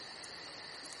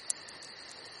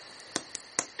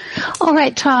All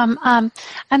right, Tom.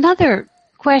 Another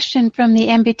question from the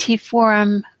MBT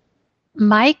forum.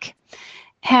 Mike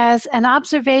has an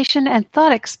observation and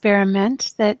thought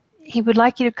experiment that he would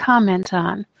like you to comment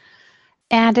on.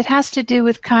 And it has to do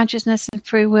with consciousness and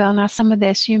free will. Now, some of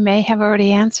this you may have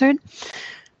already answered.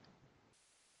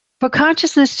 For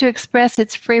consciousness to express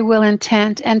its free will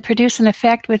intent and produce an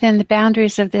effect within the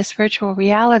boundaries of this virtual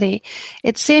reality,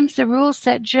 it seems the rule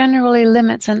set generally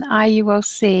limits an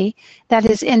IUOC, that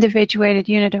is, individuated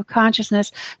unit of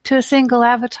consciousness, to a single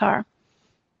avatar.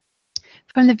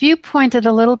 From the viewpoint of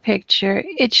the little picture,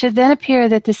 it should then appear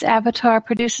that this avatar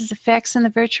produces effects in the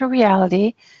virtual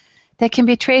reality that can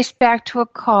be traced back to a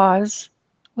cause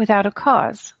without a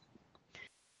cause.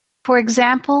 For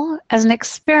example, as an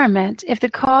experiment, if the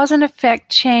cause and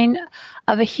effect chain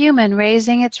of a human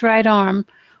raising its right arm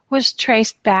was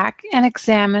traced back and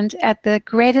examined at the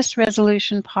greatest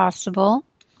resolution possible,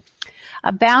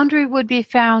 a boundary would be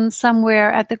found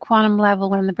somewhere at the quantum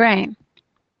level in the brain.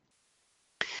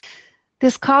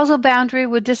 This causal boundary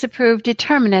would disapprove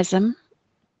determinism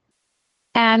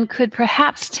and could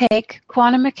perhaps take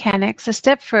quantum mechanics a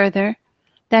step further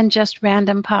than just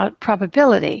random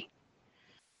probability.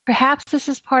 Perhaps this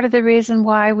is part of the reason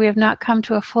why we have not come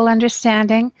to a full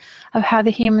understanding of how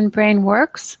the human brain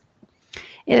works.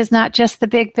 It is not just the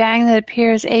Big Bang that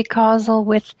appears acausal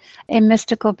with a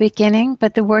mystical beginning,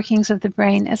 but the workings of the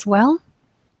brain as well.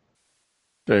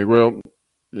 Okay, well,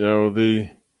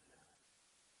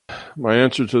 my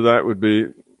answer to that would be,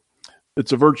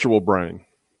 it's a virtual brain.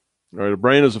 Right? A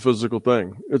brain is a physical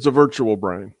thing. It's a virtual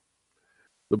brain.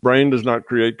 The brain does not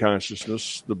create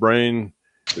consciousness. The brain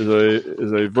is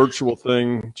a virtual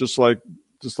thing, just like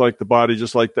the body,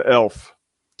 just like the elf.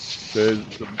 Okay?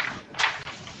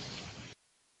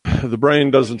 The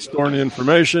brain doesn't store any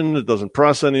information. It doesn't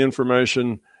process any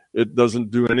information. It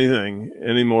doesn't do anything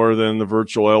any more than the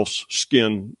virtual elf's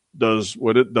skin does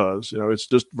what it does. It's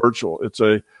just virtual. It's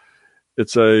an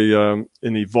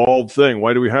evolved thing.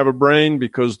 Why do we have a brain?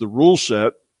 Because the rule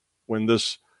set, when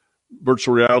this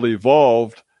virtual reality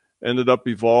evolved, ended up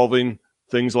evolving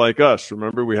things like us.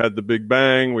 Remember, we had the Big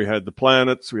Bang, we had the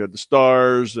planets, we had the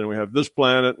stars, and we have this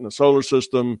planet and the solar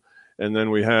system, and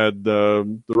then we had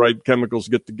the right chemicals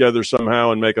get together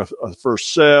somehow and make a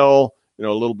first cell. A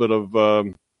little bit of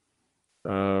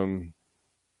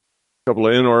couple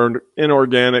of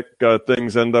inorganic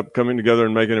things end up coming together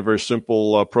and making a very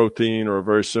simple protein or a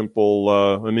very simple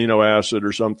amino acid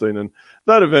or something, and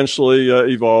that eventually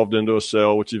evolved into a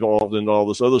cell, which evolved into all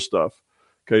this other stuff.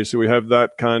 Okay, so we have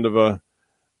that kind of a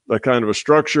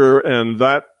structure, and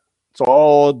that's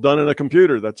all done in a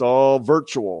computer. That's all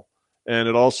virtual, and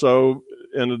it also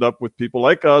ended up with people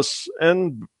like us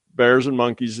and bears and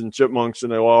monkeys and chipmunks,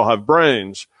 and they all have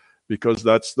brains, because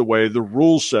that's the way the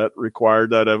rule set required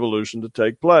that evolution to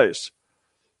take place.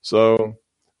 So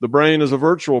the brain is a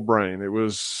virtual brain. It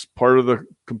was part of the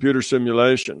computer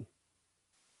simulation,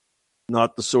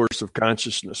 not the source of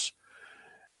consciousness.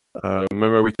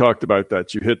 Remember, we talked about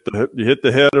that. You hit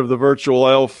the head of the virtual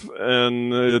elf,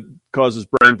 and it causes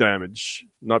brain damage.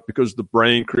 Not because the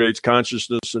brain creates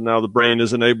consciousness, and now the brain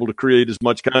isn't able to create as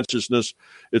much consciousness.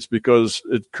 It's because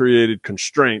it created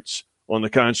constraints on the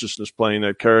consciousness playing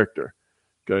that character.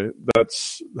 Okay,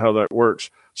 that's how that works.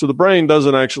 So the brain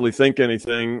doesn't actually think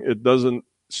anything. It doesn't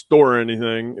store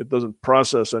anything. It doesn't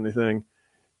process anything.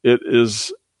 It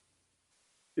is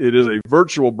a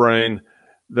virtual brain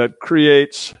that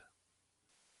creates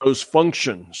those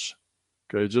functions.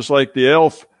 Okay, just like the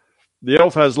elf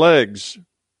has legs.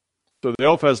 So the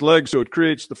elf has legs, so it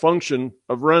creates the function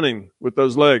of running with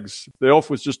those legs. If the elf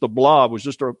was just a blob, was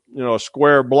just a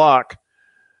square block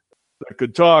that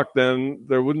could talk, then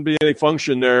there wouldn't be any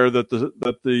function there that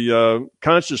the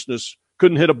consciousness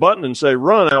couldn't hit a button and say,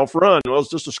 "Run, elf, run." Well, it's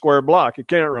just a square block; it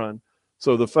can't run.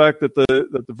 So the fact that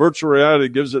the virtual reality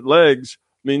gives it legs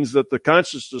means that the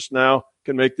consciousness now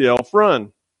can make the elf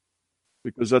run,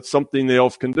 because that's something the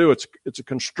elf can do. It's a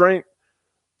constraint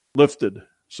lifted.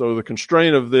 So the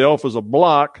constraint of the elf as a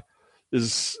block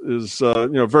is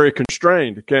very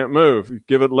constrained. It can't move. You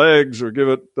give it legs or give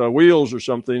it wheels or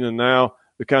something, and now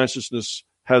the consciousness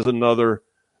has another,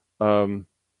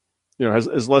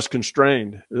 is less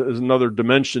constrained. There's another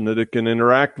dimension that it can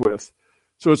interact with.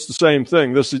 So it's the same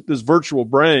thing. This virtual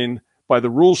brain, by the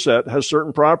rule set, has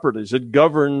certain properties. It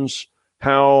governs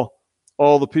how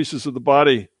all the pieces of the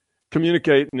body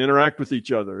communicate and interact with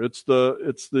each other. It's the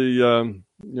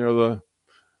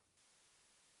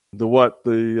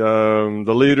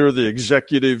leader, the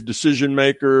executive decision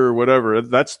maker, or whatever.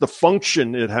 That's the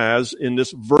function it has in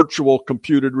this virtual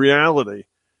computed reality.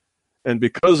 And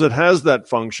because it has that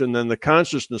function, then the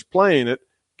consciousness playing it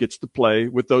gets to play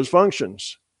with those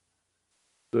functions.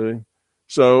 See?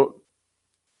 So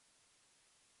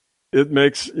it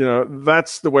makes,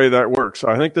 that's the way that works.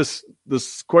 I think this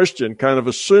question kind of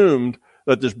assumed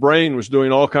that this brain was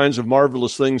doing all kinds of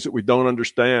marvelous things that we don't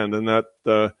understand, and that,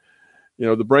 the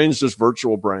brain's just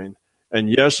virtual brain. And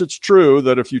yes, it's true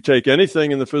that if you take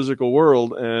anything in the physical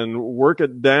world and work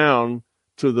it down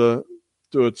to the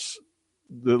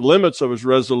limits of its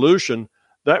resolution,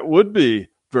 that would be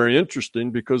very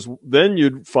interesting, because then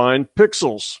you'd find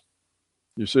pixels.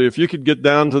 You see, if you could get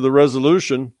down to the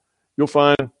resolution, you'll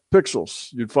find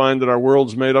pixels. You'd find that our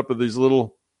world's made up of these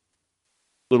little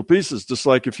pieces, just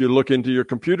like if you look into your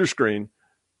computer screen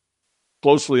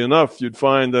closely enough, you'd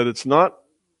find that it's not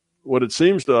what it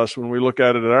seems to us when we look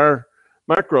at it at our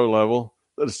macro level,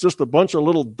 that it's just a bunch of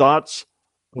little dots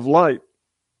of light.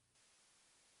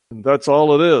 And that's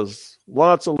all it is.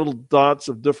 Lots of little dots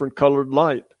of different colored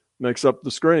light makes up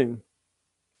the screen.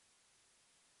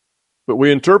 But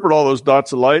we interpret all those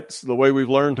dots of light the way we've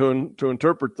learned to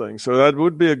interpret things. So that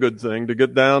would be a good thing, to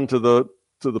get down to the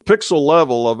pixel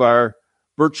level of our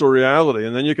virtual reality.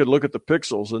 And then you could look at the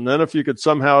pixels. And then if you could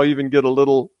somehow even get a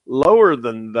little lower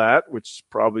than that, which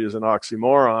probably is an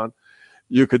oxymoron,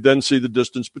 you could then see the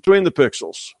distance between the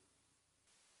pixels.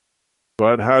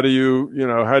 But how do you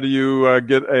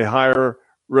get a higher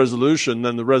resolution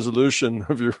than the resolution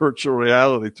of your virtual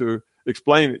reality to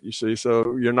explain it, you see?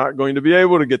 So you're not going to be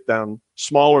able to get down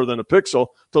smaller than a pixel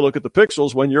to look at the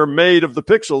pixels when you're made of the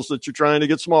pixels that you're trying to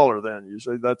get smaller than. You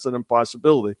see, that's an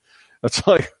impossibility. That's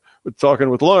like talking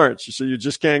with Lawrence. You see, you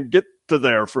just can't get to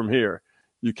there from here.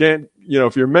 You can't,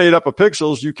 if you're made up of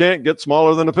pixels, you can't get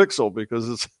smaller than a pixel, because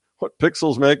it's what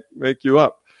pixels make you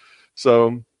up.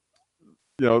 So,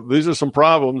 these are some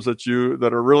problems that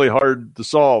are really hard to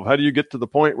solve. How do you get to the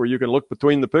point where you can look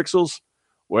between the pixels?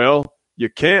 Well, you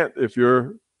can't if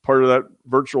you're part of that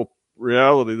virtual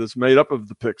reality that's made up of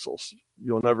the pixels.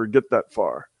 You'll never get that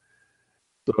far.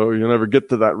 So you'll never get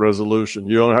to that resolution.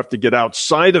 You don't have to get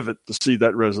outside of it to see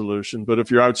that resolution. But if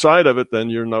you're outside of it,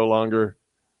 then you're no longer,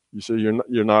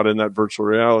 you're not in that virtual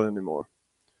reality anymore.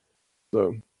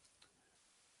 So,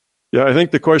 yeah, I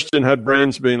think the question had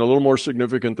brains being a little more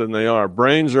significant than they are.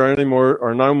 Brains are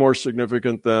no more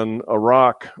significant than a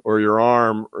rock or your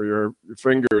arm or your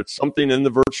finger. It's something in the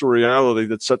virtual reality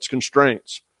that sets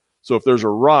constraints. So if there's a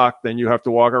rock, then you have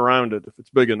to walk around it if it's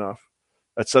big enough.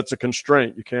 That sets a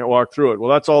constraint. You can't walk through it. Well,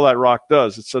 that's all that rock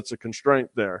does. It sets a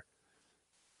constraint there.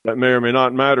 That may or may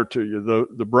not matter to you.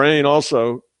 The brain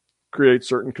also creates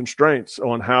certain constraints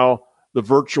on how the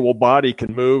virtual body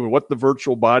can move and what the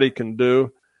virtual body can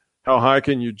do. How high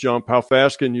can you jump? How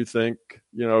fast can you think?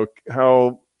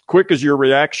 How quick is your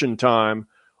reaction time?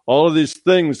 All of these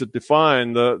things that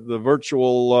define the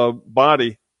virtual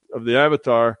body of the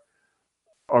avatar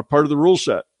are part of the rule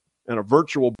set. And a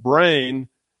virtual brain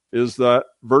is that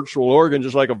virtual organ,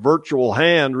 just like a virtual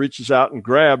hand reaches out and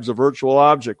grabs a virtual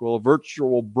object. Well, a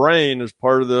virtual brain is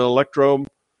part of the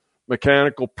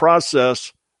electromechanical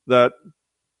process that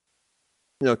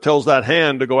tells that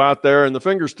hand to go out there and the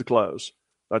fingers to close.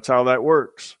 That's how that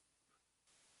works.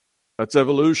 That's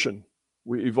evolution.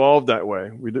 We evolved that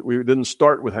way. We didn't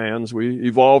start with hands. We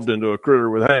evolved into a critter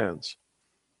with hands.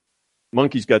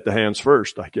 Monkeys got the hands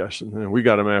first, I guess, and then we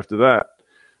got them after that.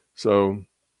 So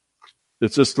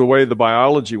it's just the way the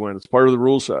biology went. It's part of the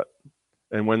rule set.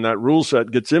 And when that rule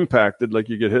set gets impacted, like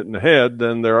you get hit in the head,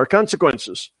 then there are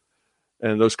consequences.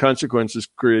 And those consequences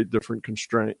create different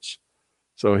constraints.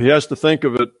 So he has to think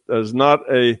of it as not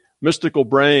a mystical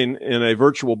brain in a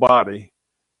virtual body.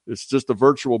 It's just a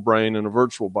virtual brain in a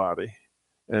virtual body.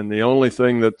 And the only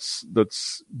thing that's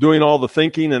doing all the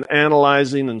thinking and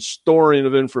analyzing and storing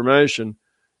of information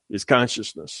is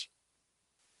consciousness.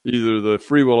 Either the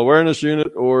free will awareness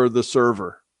unit or the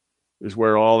server is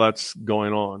where all that's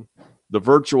going on. The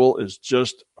virtual is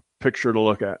just a picture to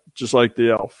look at, just like the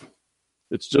elf.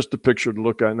 It's just a picture to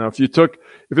look at. Now, if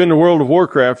in the World of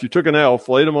Warcraft, you took an elf,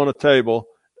 laid him on a table,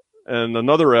 and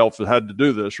another elf had to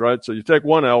do this, right? So you take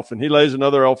one elf, and he lays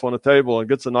another elf on a table and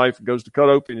gets a knife and goes to cut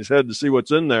open his head to see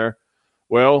what's in there.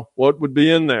 Well, what would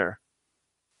be in there?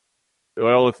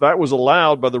 Well, if that was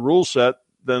allowed by the rule set,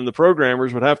 then the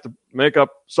programmers would have to make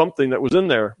up something that was in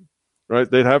there,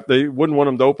 right? They wouldn't want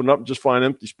them to open up and just find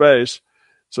empty space.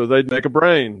 So they'd make a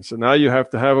brain. So now you have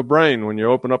to have a brain. When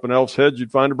you open up an elf's head,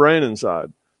 you'd find a brain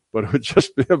inside. But it would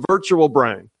just be a virtual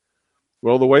brain.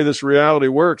 Well, the way this reality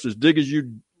works is dig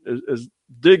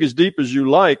as deep as you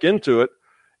like into it,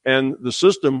 and the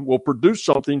system will produce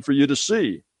something for you to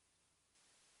see.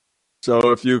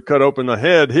 So if you cut open the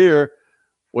head here,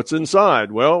 what's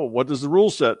inside? Well, what does the rule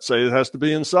set say it has to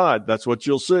be inside? That's what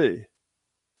you'll see.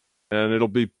 and it'll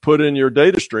be put in your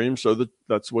data stream so that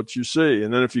that's what you see.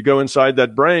 And then if you go inside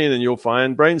that brain, and you'll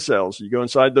find brain cells. You go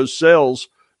inside those cells,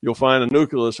 you'll find a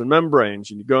nucleus and membranes.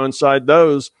 And you go inside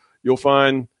those, you'll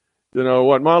find,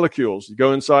 what molecules. You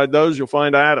go inside those, you'll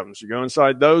find atoms. You go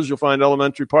inside those, you'll find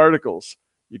elementary particles.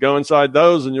 You go inside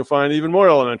those, and you'll find even more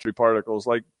elementary particles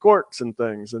like quarks and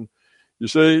things. And you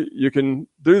see, you can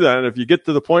do that. And if you get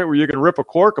to the point where you can rip a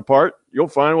quark apart, you'll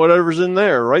find whatever's in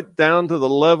there, right down to the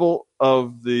level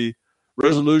of the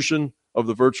resolution of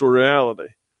the virtual reality.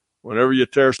 Whenever you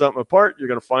tear something apart, you're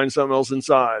going to find something else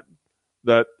inside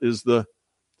that is the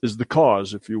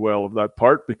cause, if you will, of that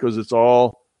part, because it's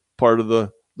all part of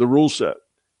the rule set.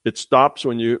 It stops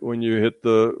when you hit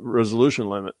the resolution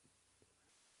limit.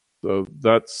 So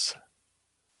that's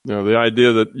the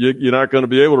idea that you're not going to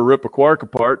be able to rip a quark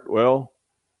apart. Well,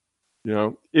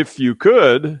 if you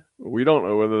could, we don't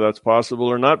know whether that's possible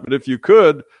or not, but if you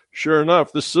could, sure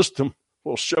enough, this system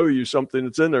will show you something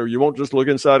that's in there. You won't just look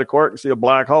inside a quark and see a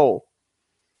black hole.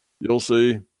 You'll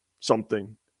see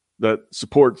something that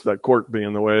supports that quark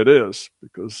being the way it is,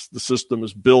 because the system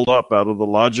is built up out of the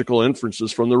logical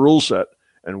inferences from the rule set.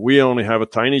 And we only have a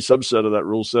tiny subset of that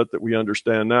rule set that we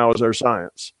understand now as our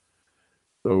science.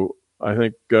 So I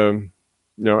think, and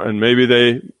maybe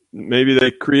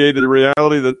they created a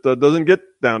reality that doesn't get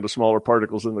down to smaller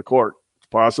particles in the quark. It's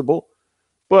possible,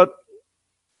 but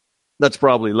that's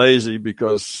probably lazy,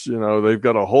 because they've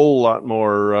got a whole lot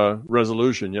more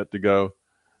resolution yet to go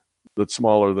that's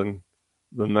smaller than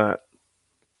that.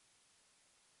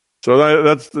 So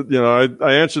that's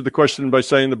I answered the question by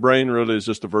saying the brain really is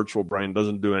just a virtual brain,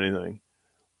 doesn't do anything.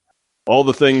 All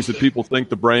the things that people think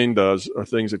the brain does are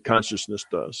things that consciousness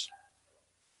does.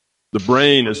 The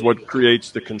brain is what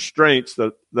creates the constraints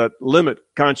that limit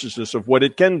consciousness of what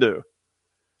it can do.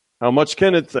 How much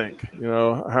can it think?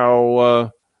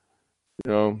 How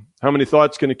many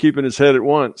thoughts can it keep in its head at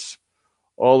once?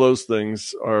 All those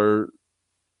things are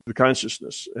the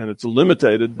consciousness, and it's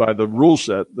limited by the rule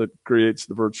set that creates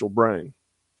the virtual brain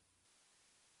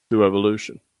through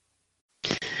evolution.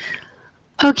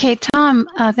 Okay, Tom,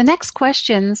 the next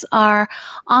questions are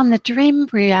on the dream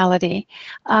reality.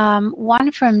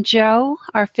 One from Joe,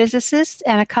 our physicist,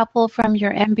 and a couple from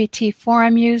your MBT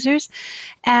forum users.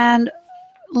 And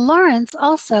Lawrence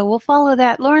also, we'll follow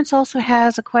that. Lawrence also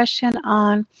has a question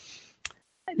on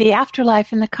the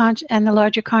afterlife and the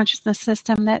larger consciousness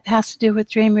system that has to do with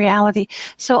dream reality.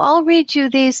 So I'll read you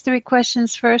these three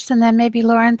questions first, and then maybe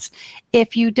Lawrence,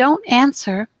 if you don't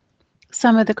answer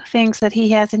some of the things that he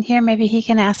has in here, maybe he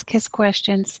can ask his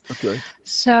questions. Okay.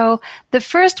 So the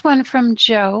first one from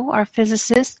Joe, our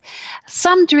physicist: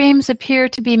 some dreams appear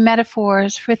to be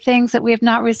metaphors for things that we have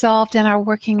not resolved in our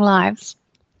waking lives.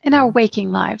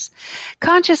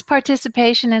 Conscious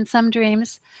participation in some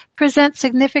dreams presents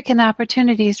significant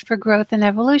opportunities for growth and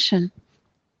evolution.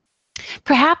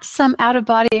 Perhaps some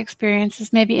out-of-body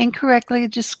experiences may be incorrectly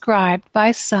described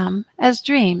by some as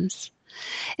dreams.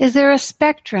 Is there a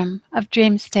spectrum of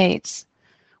dream states?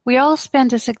 We all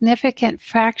spend a significant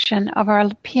fraction of our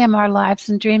PMR lives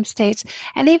in dream states,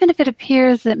 and even if it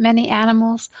appears that many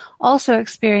animals also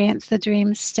experience the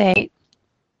dream state.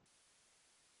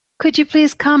 Could you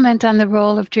please comment on the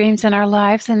role of dreams in our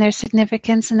lives and their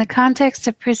significance in the context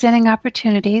of presenting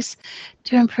opportunities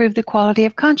to improve the quality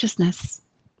of consciousness?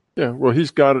 Yeah, well,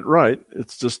 he's got it right.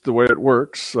 It's just the way it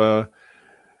works.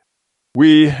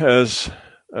 We, as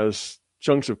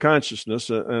chunks of consciousness,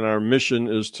 and our mission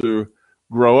is to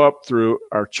grow up through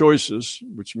our choices,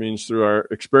 which means through our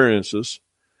experiences.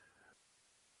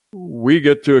 We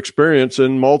get to experience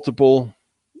in multiple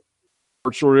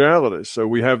virtual realities. So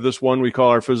we have this one we call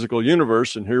our physical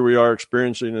universe, and here we are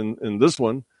experiencing in this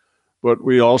one, but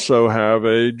we also have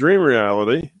a dream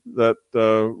reality that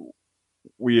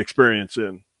we experience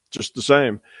in, just the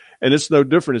same. And it's no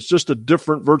different. It's just a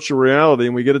different virtual reality,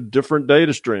 and we get a different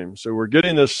data stream. So we're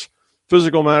getting this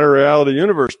physical matter reality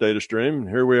universe data stream, and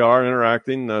here we are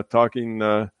interacting, talking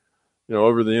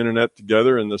over the internet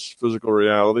together in this physical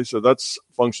reality. So that's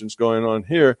functions going on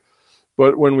here.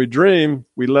 But when we dream,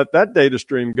 we let that data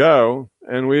stream go,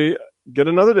 and we get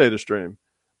another data stream.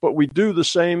 But we do the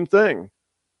same thing.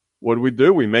 What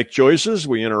do? We make choices,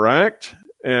 we interact,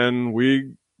 and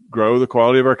we grow the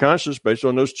quality of our consciousness based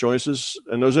on those choices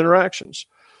and those interactions.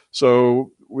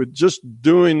 So we're just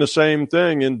doing the same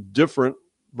thing in different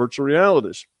virtual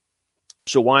realities.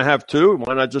 So why have two?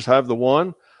 Why not just have the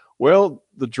one? Well,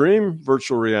 the dream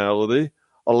virtual reality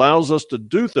allows us to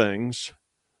do things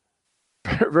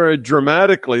very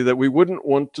dramatically that we wouldn't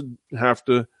want to have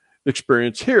to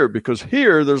experience here, because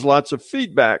here there's lots of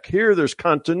feedback. Here there's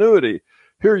continuity.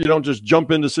 Here you don't just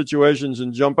jump into situations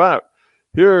and jump out.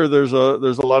 Here, there's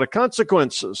a lot of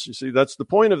consequences. You see, that's the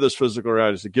point of this physical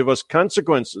reality, is to give us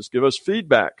consequences, give us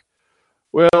feedback.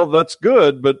 Well, that's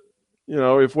good, but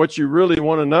if what you really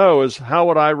want to know is how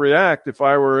would I react if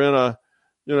I were in a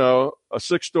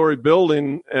 6-story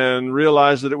building and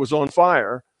realized that it was on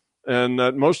fire, and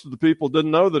that most of the people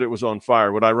didn't know that it was on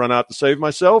fire. Would I run out to save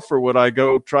myself, or would I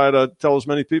go try to tell as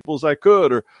many people as I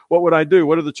could, or what would I do?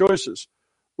 What are the choices?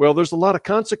 Well, there's a lot of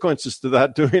consequences to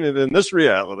that, doing it in this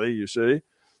reality, you see.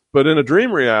 But in a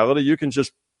dream reality, you can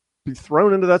just be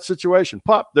thrown into that situation.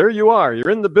 Pop, there you are.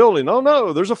 You're in the building. Oh,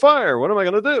 no, there's a fire. What am I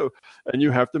going to do? And you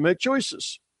have to make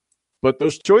choices. But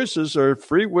those choices are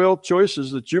free will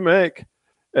choices that you make,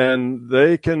 and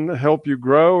they can help you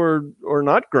grow or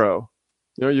not grow.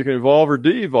 You can evolve or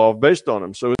de-evolve based on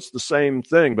them. So it's the same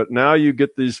thing. But now you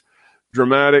get these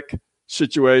dramatic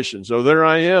situations. Oh, there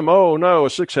I am. Oh, no, a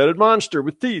 6-headed monster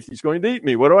with teeth. He's going to eat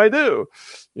me. What do I do?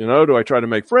 Do I try to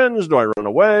make friends? Do I run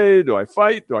away? Do I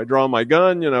fight? Do I draw my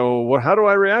gun? How do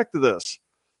I react to this?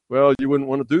 Well, you wouldn't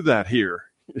want to do that here,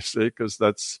 you see, because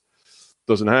that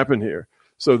doesn't happen here.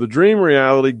 So the dream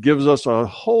reality gives us a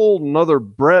whole nother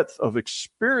breadth of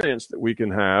experience that we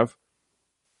can have.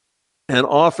 And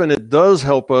often it does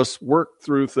help us work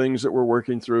through things that we're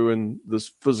working through in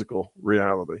this physical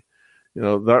reality.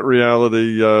 That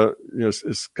reality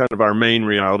is kind of our main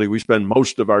reality. We spend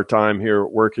most of our time here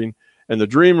working. And the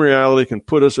dream reality can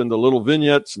put us into little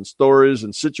vignettes and stories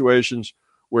and situations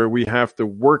where we have to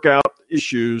work out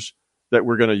issues that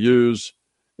we're going to use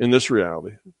in this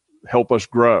reality, help us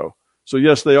grow. So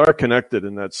yes, they are connected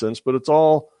in that sense, but it's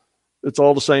all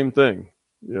the same thing.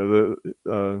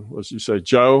 As you say,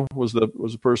 Joe was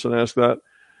the person asked that.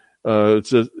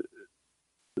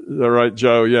 Is that right,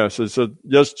 Joe? Yes. It said,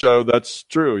 yes, Joe, that's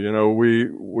true.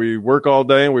 We work all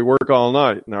day and we work all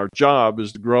night, and our job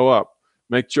is to grow up,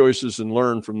 make choices, and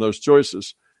learn from those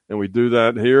choices. And we do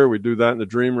that here. We do that in the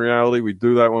dream reality. We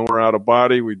do that when we're out of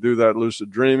body. We do that lucid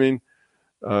dreaming.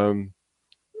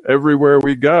 Everywhere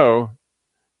we go,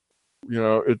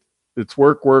 it's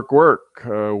work, work, work.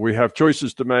 We have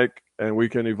choices to make, and we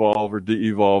can evolve or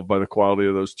de-evolve by the quality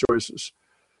of those choices.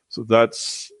 So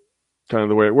that's kind of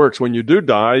the way it works. When you do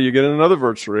die, you get in another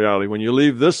virtual reality. When you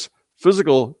leave this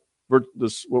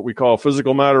this what we call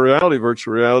physical matter reality,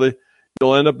 virtual reality,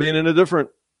 you'll end up being in a different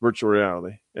virtual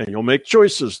reality, and you'll make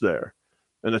choices there.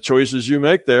 And the choices you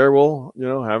make there will,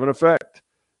 have an effect.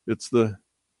 That's the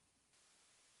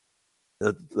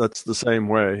same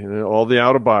way. All the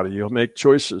out of body, you'll make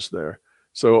choices there.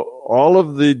 So all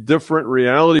of the different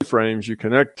reality frames you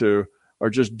connect to are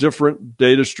just different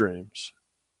data streams.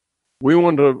 We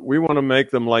want to make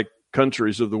them like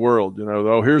countries of the world.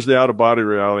 Here's the out of body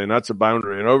reality, and that's a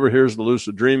boundary. And over here's the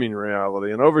lucid dreaming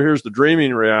reality, and over here's the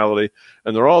dreaming reality,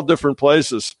 and they're all different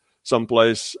places,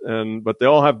 someplace, but they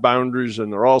all have boundaries,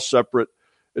 and they're all separate.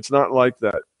 It's not like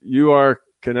that. You are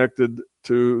connected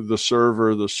to the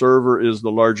server. The server is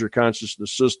the larger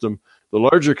consciousness system. The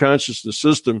larger consciousness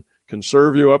system can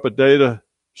serve you up a data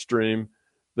stream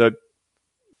that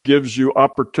gives you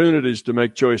opportunities to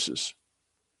make choices.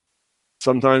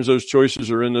 Sometimes those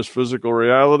choices are in this physical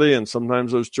reality, and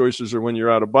sometimes those choices are when you're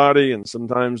out of body, and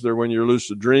sometimes they're when you're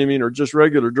lucid dreaming or just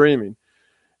regular dreaming.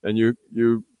 And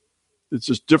it's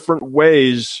just different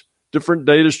ways, different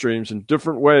data streams, and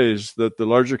different ways that the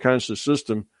larger conscious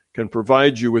system can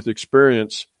provide you with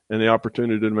experience and the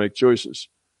opportunity to make choices.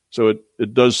 So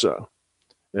it does so.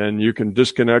 And you can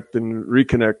disconnect and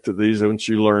reconnect to these once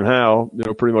you learn how,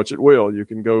 pretty much at will. You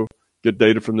can go get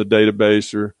data from the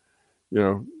database, or,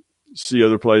 see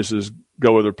other places,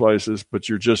 go other places, but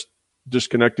you're just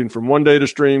disconnecting from one data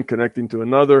stream, connecting to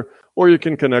another, or you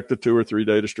can connect to 2 or 3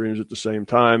 data streams at the same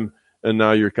time, and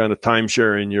now you're kind of time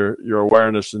sharing your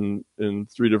awareness in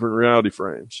 3 different reality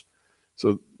frames.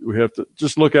 So we have to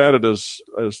just look at it as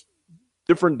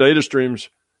different data streams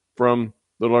from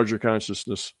the larger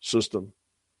consciousness system.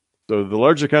 So the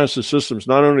larger consciousness system is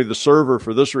not only the server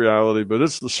for this reality, but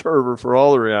it's the server for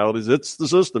all the realities. It's the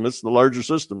system. It's the larger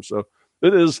system. So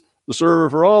it is the server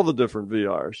for all the different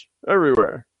VRs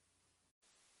everywhere.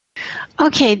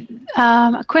 Okay,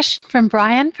 a question from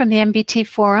Brian from the MBT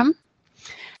forum.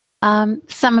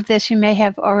 Some of this you may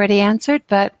have already answered,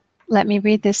 but let me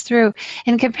read this through.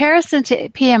 In comparison to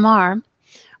PMR,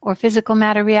 or physical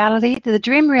matter reality, the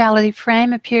dream reality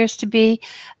frame appears to be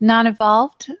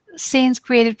non-evolved, scenes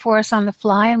created for us on the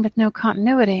fly and with no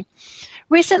continuity.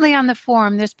 Recently on the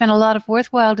forum, there's been a lot of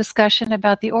worthwhile discussion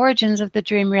about the origins of the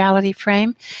dream reality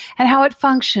frame and how it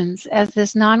functions as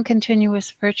this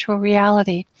non-continuous virtual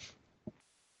reality.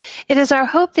 It is our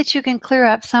hope that you can clear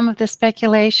up some of the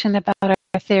speculation about our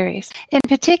theories. In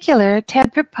particular,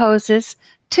 Ted proposes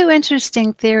two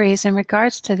interesting theories in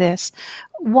regards to this.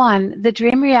 One, the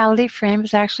dream reality frame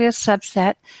is actually a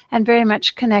subset and very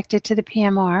much connected to the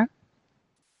PMR.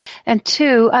 And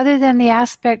two, other than the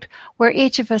aspect where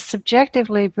each of us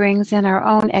subjectively brings in our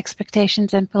own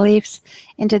expectations and beliefs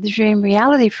into the dream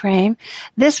reality frame,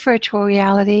 this virtual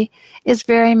reality is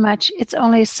very much its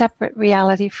only separate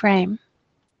reality frame.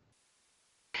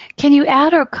 Can you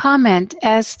add or comment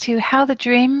as to how the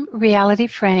dream reality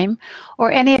frame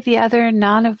or any of the other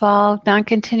non-evolved,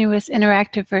 non-continuous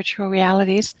interactive virtual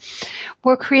realities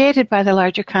were created by the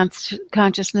larger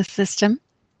consciousness system,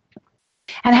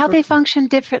 and how they function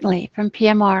differently from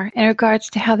PMR in regards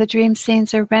to how the dream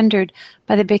scenes are rendered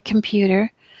by the big computer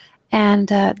and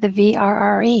the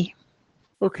VRRE?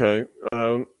 Okay.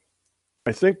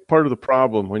 I think part of the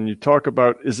problem when you talk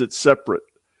about is it separate,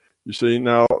 you see,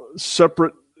 now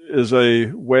separate is a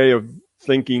way of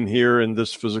thinking here in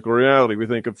this physical reality. We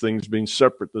think of things being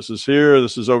separate. This is here,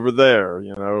 this is over there,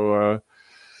 you know.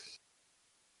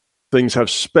 Things have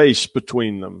space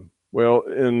between them. Well,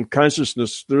 in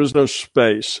consciousness, there is no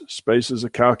space. Space is a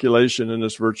calculation in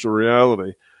this virtual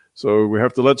reality. So we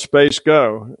have to let space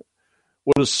go.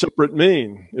 What does separate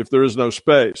mean if there is no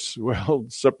space? Well,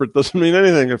 separate doesn't mean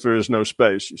anything if there is no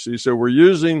space, you see. So we're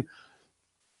using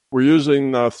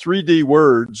 3D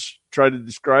words try to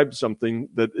describe something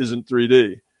that isn't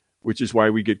 3D, which is why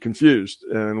we get confused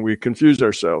and we confuse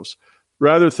ourselves.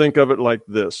 Rather think of it like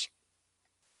this.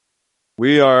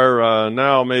 We are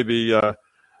now maybe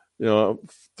 300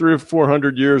 or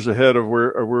 400 years ahead of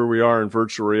where we are in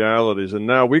virtual realities. And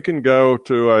now we can go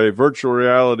to a virtual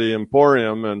reality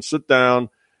emporium and sit down,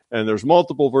 and there's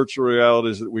multiple virtual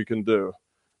realities that we can do.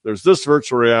 There's this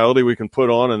virtual reality we can put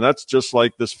on, and that's just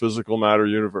like this physical matter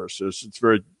universe. It's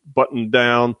very buttoned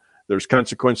down. There's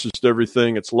consequences to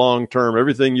everything. It's long-term.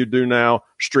 Everything you do now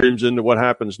streams into what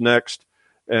happens next,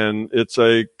 and it's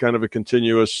a kind of a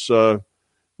continuous, game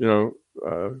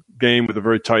with a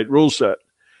very tight rule set.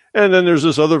 And then there's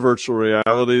this other virtual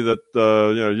reality that,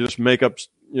 you just make up,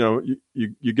 you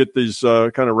get these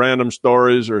kind of random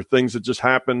stories or things that just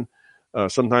happen.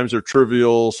 Sometimes they're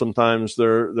trivial, sometimes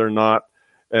they're not.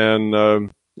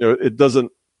 And, it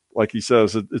doesn't, like he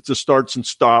says, it just starts and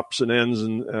stops and ends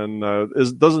and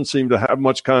it doesn't seem to have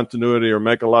much continuity or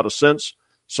make a lot of sense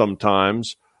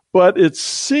sometimes. But it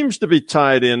seems to be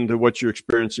tied into what you're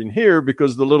experiencing here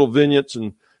because the little vignettes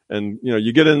and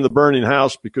you get in the burning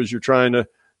house because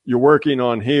you're working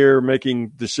on here, making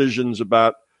decisions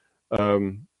about,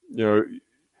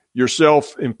 your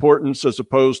self-importance as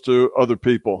opposed to other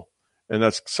people. And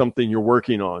that's something you're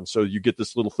working on. So you get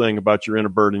this little thing about you're in a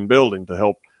burning building to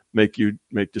help make you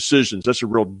make decisions. That's a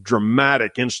real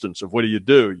dramatic instance of what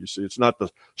do. You see, it's not the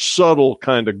subtle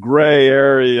kind of gray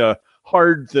area,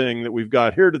 hard thing that we've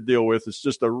got here to deal with. It's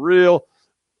just a real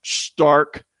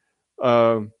stark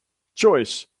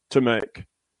choice to make.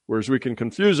 Whereas we can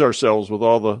confuse ourselves with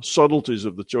all the subtleties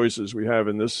of the choices we have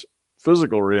in this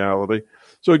physical reality.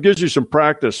 So it gives you some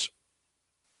practice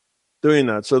doing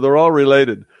that. So they're all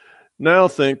related. Now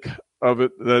think of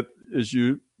it that as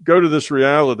you go to this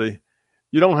reality,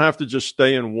 you don't have to just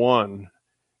stay in one.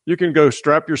 You can go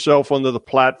strap yourself onto the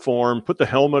platform, put the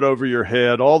helmet over your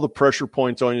head, all the pressure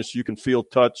points on you so you can feel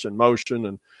touch and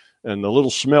motion and the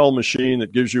little smell machine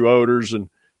that gives you odors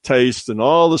and taste and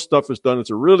all this stuff is done. It's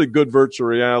a really good virtual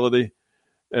reality.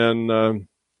 And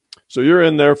so you're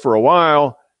in there for a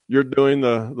while. You're doing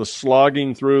the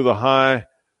slogging through the high,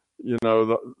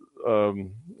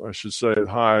 I should say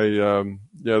high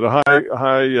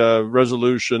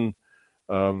resolution,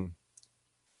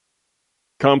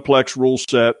 complex rule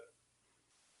set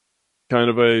kind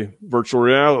of a virtual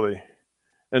reality.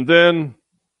 And then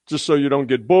just so you don't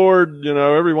get bored,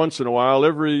 every once in a while,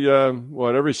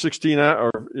 every 16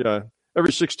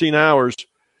 hours,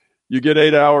 you get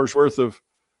 8 hours worth of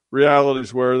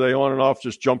realities where they on and off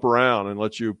just jump around and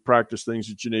let you practice things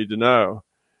that you need to know.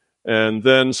 And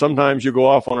then sometimes you go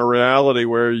off on a reality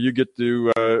where you get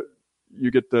to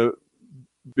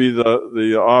be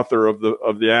the author of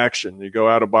the action. You go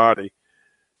out of body.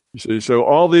 You see, so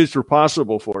all these are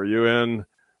possible for you. And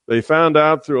they found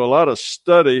out through a lot of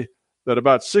study that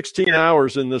about 16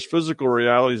 hours in this physical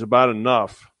reality is about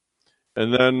enough.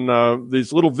 And then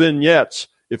these little vignettes,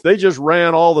 if they just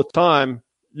ran all the time,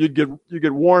 you'd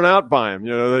get worn out by them.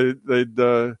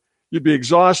 You'd be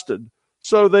exhausted.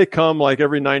 So they come like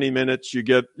every 90 minutes. You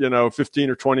get 15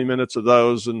 or 20 minutes of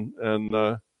those, and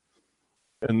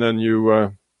then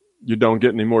you don't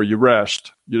get any more. You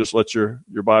rest. You just let your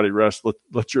body rest.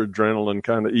 Let your adrenaline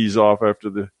kind of ease off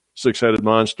after the six-headed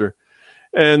monster.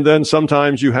 And then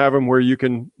sometimes you have them where you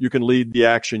can lead the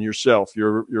action yourself.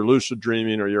 You're lucid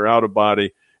dreaming or you're out of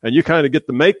body, And you kind of get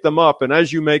to make them up. And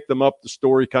as you make them up, the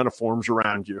story kind of forms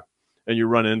around you. And you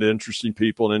run into interesting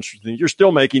people and interesting, you're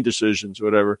still making decisions,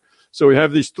 whatever. So we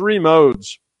have these three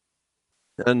modes.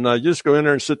 And you just go in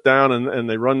there and sit down, and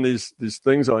they run these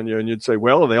things on you. And you'd say,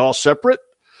 well, are they all separate?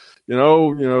 They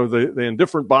in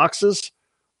different boxes?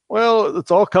 Well,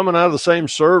 it's all coming out of the same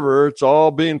server. It's all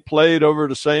being played over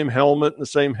the same helmet and the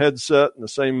same headset and the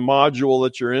same module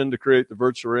that you're in to create the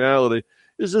virtual reality.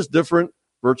 It's just different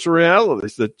virtual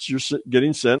realities that you're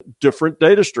getting sent different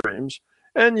data streams.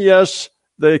 And yes,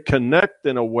 they connect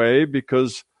in a way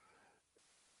because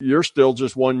you're still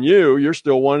just one you. You're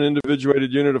still one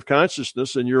individuated unit of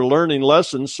consciousness, and you're learning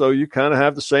lessons. So you kind of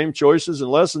have the same choices and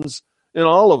lessons in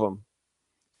all of them.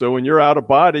 So when you're out of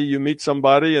body, you meet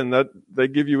somebody and that they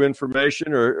give you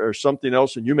information or something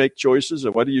else, and you make choices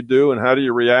of what do you do and how do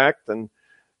you react. And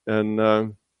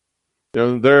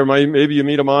there maybe you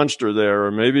meet a monster there,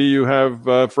 or maybe you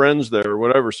have friends there or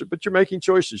whatever. So, but you're making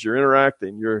choices, you're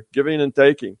interacting, you're giving and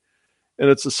taking, and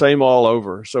it's the same all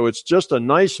over. So it's just a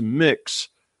nice mix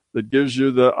that gives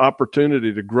you the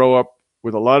opportunity to grow up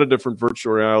with a lot of different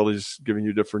virtual realities giving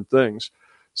you different things.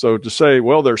 So to say,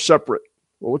 well, they're separate.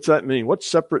 Well, what's that mean? What's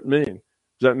separate mean?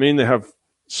 Does that mean they have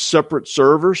separate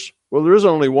servers? Well, there is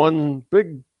only one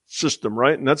big system,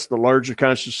 right? And that's the larger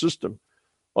conscious system.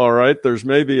 All right. There's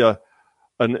maybe a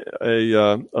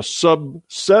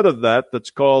subset of that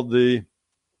that's called the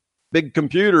big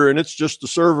computer, and it's just the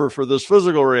server for this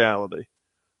physical reality.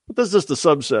 But that's just a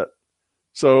subset.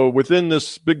 So within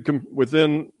this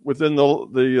within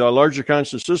the larger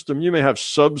conscious system, you may have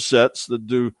subsets that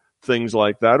do things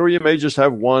like that, or you may just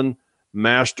have one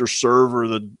master server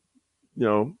that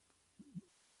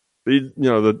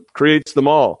that creates them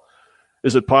all.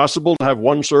 Is it possible to have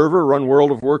one server run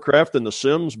World of Warcraft and The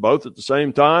Sims both at the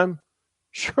same time?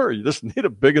 Sure, you just need a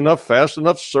big enough, fast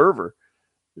enough server.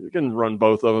 You can run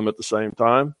both of them at the same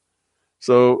time.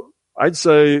 So I'd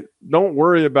say don't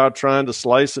worry about trying to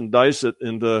slice and dice it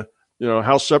into,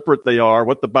 how separate they are,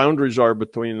 what the boundaries are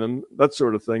between them, that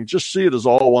sort of thing. Just see it as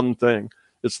all one thing.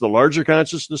 It's the larger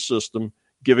consciousness system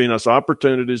giving us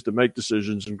opportunities to make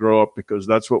decisions and grow up, because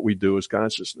that's what we do as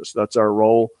consciousness. That's our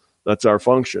role. That's our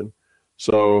function.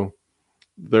 So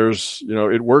there's,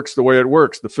 it works the way it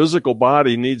works. The physical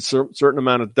body needs a certain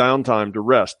amount of downtime to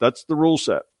rest. That's the rule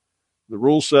set. The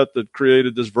rule set that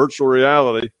created this virtual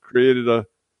reality created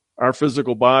our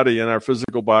physical body, and our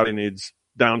physical body needs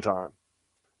downtime.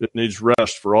 It needs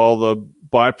rest for all the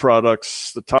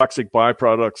byproducts, the toxic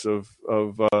byproducts of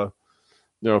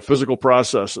physical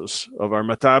processes of our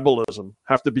metabolism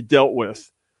have to be dealt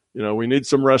with. We need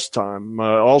some rest time.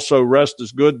 Also, rest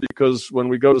is good because when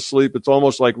we go to sleep, it's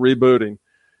almost like rebooting.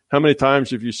 How many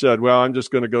times have you said, well, I'm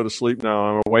just going to go to sleep now.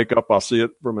 I'm going to wake up. I'll see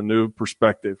it from a new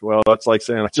perspective. Well, that's like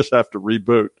saying I just have to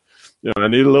reboot. I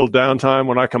need a little downtime.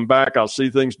 When I come back, I'll see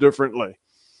things differently.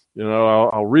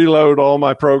 I'll reload all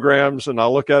my programs and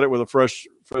I'll look at it with a fresh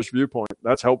viewpoint.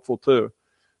 That's helpful too.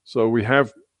 So we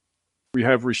have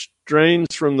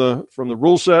restraints from the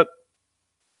rule set.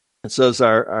 It says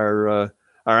our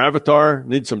avatar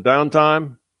needs some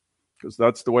downtime because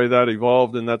that's the way that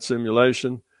evolved in that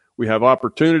simulation. We have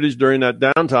opportunities during that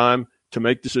downtime to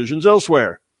make decisions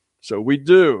elsewhere. So we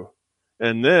do.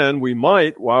 And then we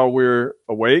might, while we're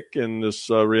awake in this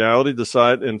reality,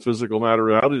 in physical matter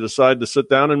reality, decide to sit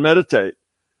down and meditate.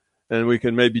 And we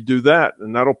can maybe do that.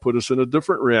 And that'll put us in a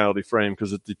different reality frame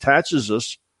because it detaches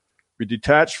us. We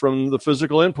detach from the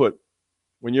physical input.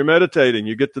 When you're meditating,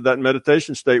 you get to that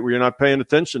meditation state where you're not paying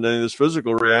attention to any of this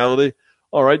physical reality.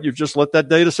 All right, you've just let that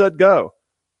data set go.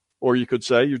 Or you could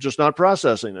say you're just not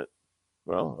processing it.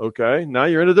 Well, okay, now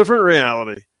you're in a different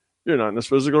reality. You're not in this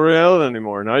physical reality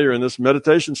anymore. Now you're in this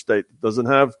meditation state that doesn't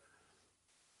have,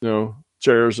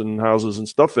 chairs and houses and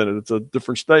stuff in it. It's a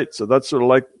different state. So that's sort of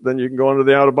like, then you can go into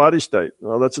the out-of-body state.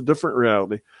 Well, that's a different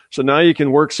reality. So now you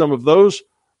can work some of those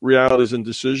realities and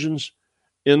decisions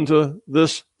into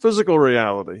this physical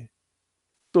reality.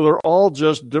 So they're all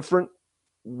just different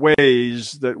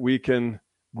ways that we can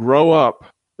grow up,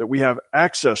 that we have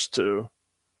access to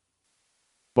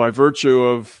by virtue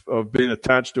of being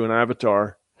attached to an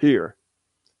avatar here.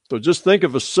 So just think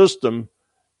of a system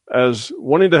as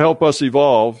wanting to help us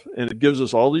evolve, and it gives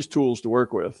us all these tools to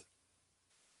work with.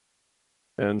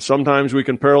 And sometimes we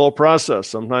can parallel process.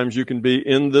 Sometimes you can be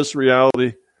in this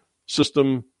reality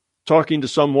system talking to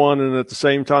someone and at the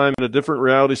same time in a different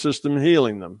reality system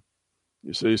healing them.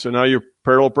 You see, so now you're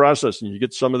parallel processing. You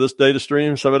get some of this data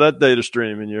stream, some of that data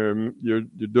stream, and you're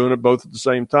doing it both at the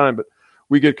same time. But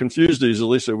we get confused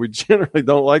easily, so we generally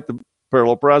don't like to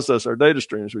parallel process our data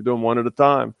streams. We do them one at a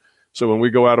time. So when we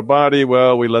go out of body,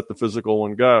 well, we let the physical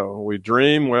one go. When we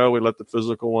dream, well, we let the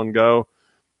physical one go,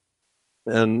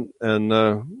 and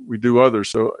we do others.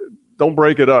 So don't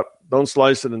break it up. Don't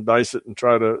slice it and dice it and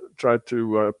try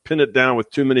to pin it down with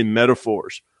too many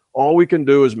metaphors. All we can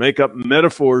do is make up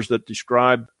metaphors that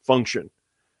describe function.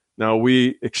 Now,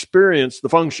 we experience the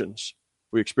functions.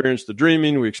 We experience the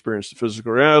dreaming. We experience the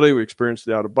physical reality. We experience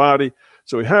the out of body.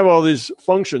 So we have all these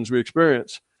functions we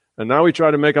experience. And now we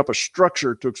try to make up a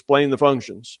structure to explain the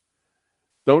functions.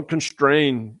 Don't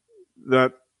constrain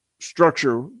that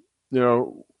structure,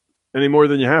 any more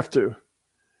than you have to.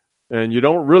 And you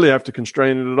don't really have to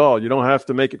constrain it at all. You don't have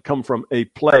to make it come from a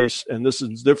place, and this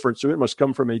is different, so it must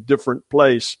come from a different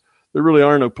place. There really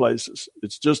are no places.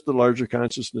 It's just the larger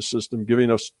consciousness system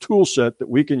giving us a tool set that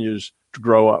we can use to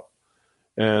grow up.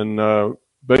 And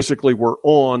basically, we're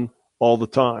on all the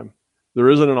time. There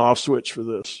isn't an off switch for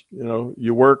this.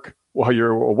 You work while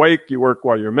you're awake, you work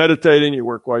while you're meditating, you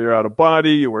work while you're out of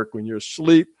body, you work when you're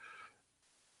asleep.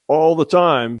 All the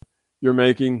time, you're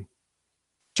making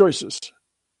choices.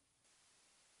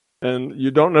 And you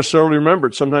don't necessarily remember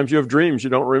it. Sometimes you have dreams you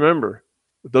don't remember.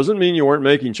 It doesn't mean you weren't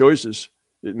making choices.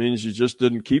 It means you just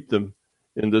didn't keep them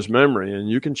in this memory. And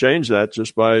you can change that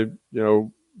just by,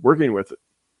 working with it,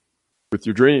 with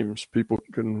your dreams. People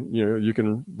can, you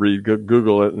can read,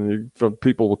 Google it, and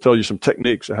people will tell you some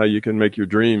techniques of how you can make your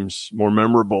dreams more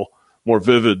memorable, more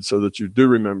vivid, so that you do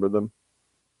remember them.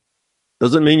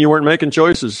 Doesn't mean you weren't making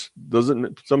choices.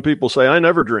 Some people say, I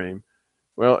never dream.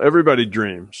 Well, everybody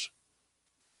dreams.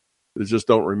 They just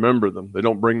don't remember them. They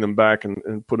don't bring them back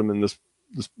and put them in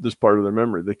this part of their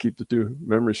memory. They keep the two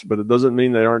memories, but it doesn't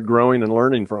mean they aren't growing and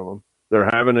learning from them. They're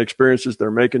having experiences,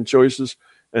 they're making choices,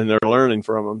 and they're learning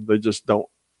from them. They just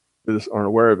aren't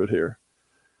aware of it here.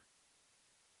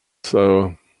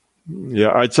 So,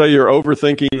 yeah, I'd say you're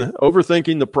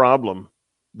overthinking the problem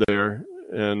there,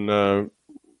 and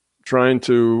trying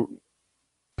to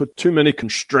put too many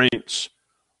constraints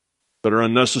that are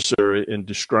unnecessary in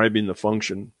describing the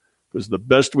function. Because the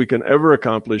best we can ever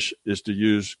accomplish is to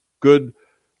use good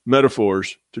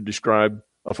metaphors to describe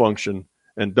a function,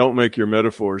 and don't make your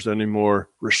metaphors any more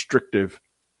restrictive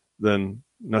than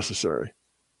necessary.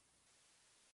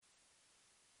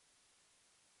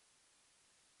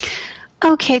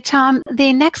 Okay, Tom,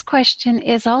 the next question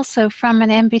is also from an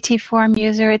MBT forum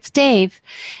user. It's Dave,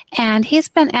 and he's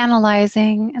been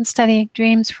analyzing and studying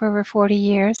dreams for over 40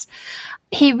 years.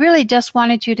 He really just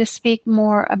wanted you to speak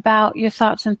more about your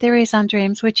thoughts and theories on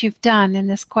dreams, which you've done in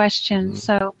this question.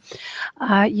 So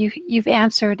you've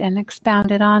answered and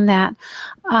expounded on that.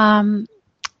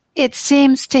 It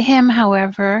seems to him,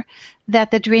 however, that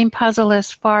the dream puzzle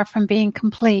is far from being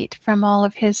complete from all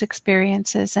of his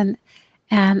experiences and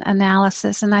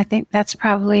analysis, and I think that's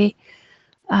probably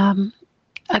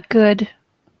a good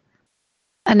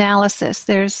analysis.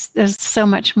 There's so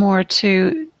much more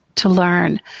to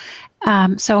learn.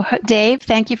 So, Dave,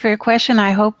 thank you for your question.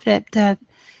 I hope that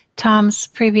Tom's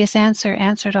previous answer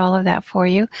answered all of that for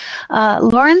you.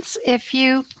 Lawrence, if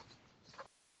you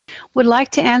would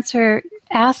like to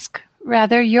ask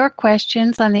your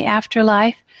questions on the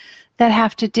afterlife that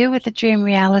have to do with the dream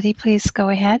reality, please go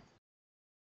ahead.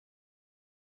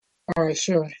 All right,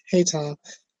 sure. Hey, Tom.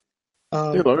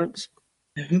 Hey, Lawrence.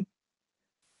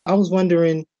 I was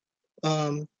wondering,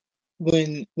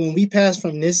 when we pass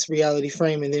from this reality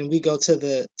frame and then we go to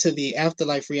the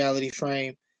afterlife reality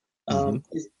frame,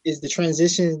 is the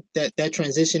transition that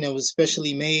transition that was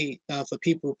specially made for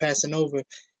people passing over,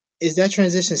 is that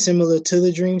transition similar to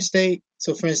the dream state?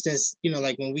 So, for instance,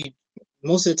 like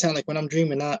most of the time, like when I'm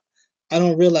dreaming, I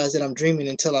don't realize that I'm dreaming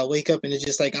until I wake up, and it's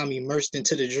just like I'm immersed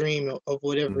into the dream of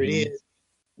whatever it is.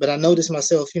 But I notice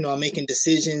myself, I'm making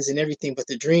decisions and everything, but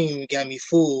the dream got me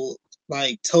fooled,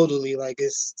 like totally. Like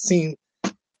it seemed.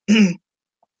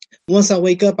 Once I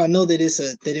wake up, I know that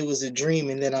it was a dream,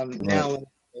 and that I'm now in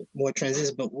more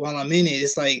transition. But while I'm in it,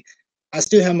 it's like I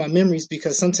still have my memories,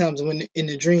 because sometimes when in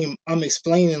the dream, I'm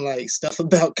explaining like stuff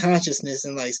about consciousness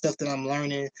and like stuff that I'm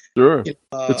learning. Sure.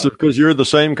 It's because you're the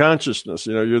same consciousness.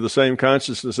 You're the same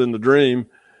consciousness in the dream,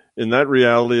 in that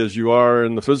reality, as you are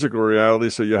in the physical reality.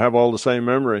 So you have all the same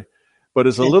memory, but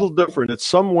it's a little different. It's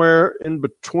somewhere in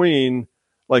between,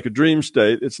 like a dream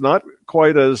state. It's not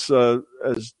quite as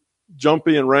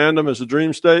jumpy and random as a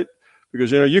dream state,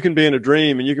 because you can be in a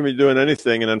dream and you can be doing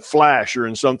anything, and then flash, you're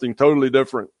in something totally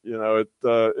different.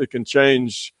 It can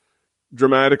change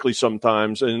dramatically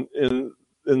sometimes. And in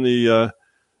the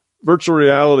virtual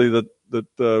reality that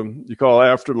you call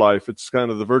afterlife, it's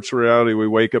kind of the virtual reality we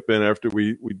wake up in after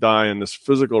we die in this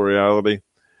physical reality.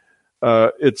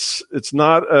 It's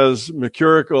not as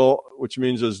mercurial which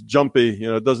means it's jumpy.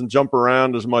 It doesn't jump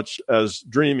around as much as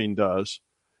dreaming does.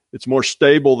 It's more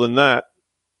stable than that,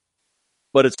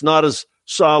 but it's not as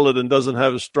solid and doesn't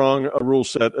have as strong a rule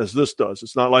set as this does.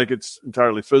 It's not like it's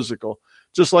entirely physical.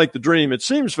 Just like the dream, it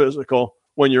seems physical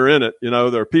when you're in it. There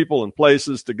are people and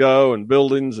places to go and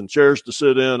buildings and chairs to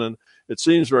sit in, and it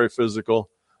seems very physical.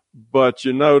 But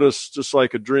you notice, just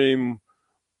like a dream,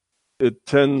 it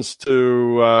tends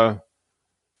to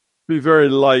be very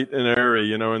light and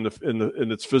airy, in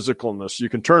its physicalness. You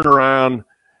can turn around.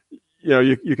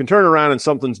 You can turn around and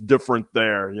something's different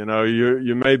there.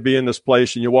 You may be in this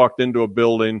place and you walked into a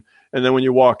building, and then when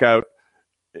you walk out,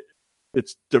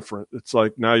 it's different. It's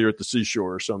like now you're at the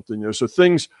seashore or something. So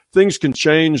things can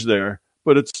change there,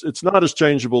 but it's not as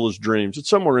changeable as dreams. It's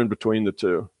somewhere in between the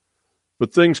two.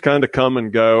 But things kind of come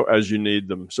and go as you need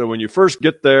them. So when you first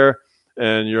get there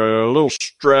and you're a little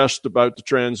stressed about the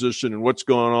transition and what's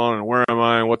going on and where am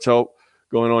I and what's going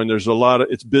on,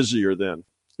 it's busier then.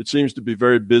 It seems to be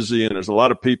very busy, and there's a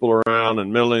lot of people around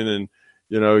and milling, and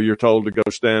you're told to go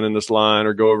stand in this line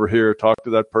or go over here, talk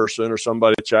to that person, or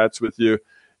somebody chats with you.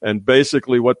 And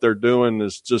basically what they're doing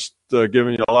is just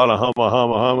giving you a lot of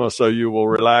humma, so you will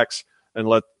relax and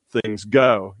let things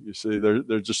go. You see,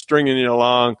 they're just stringing you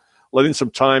along, letting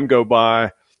some time go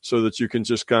by so that you can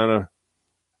just kind of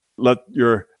let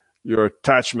your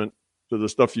attachment to the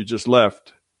stuff you just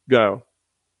left go.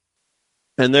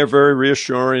 And they're very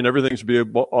reassuring. Everything's be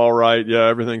all right. Yeah,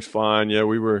 everything's fine. Yeah,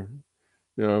 we were,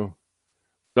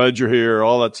 glad you're here,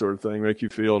 all that sort of thing. Make you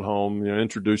feel at home,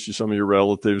 introduce you to some of your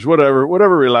relatives, whatever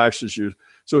relaxes you.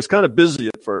 So it's kind of busy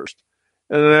at first.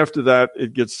 And then after that,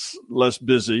 it gets less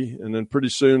busy. And then pretty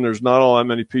soon there's not all that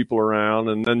many people around.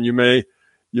 And then you may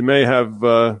have,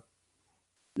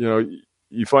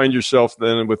 you find yourself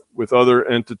then with other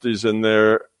entities in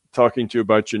there talking to you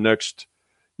about your next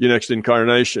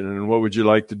incarnation, and what would you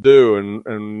like to do,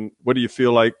 and what do you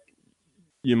feel like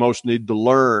you most need to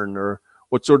learn, or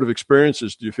what sort of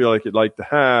experiences do you feel like you'd like to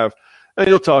have? And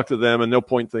you'll talk to them, and they'll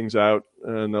point things out,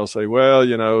 and they'll say, well,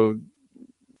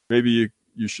 maybe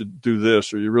you should do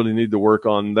this, or you really need to work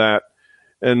on that.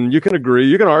 And you can agree,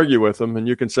 you can argue with them, and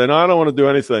you can say, no, I don't want to do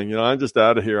anything. I'm just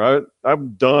out of here.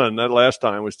 I'm done. That last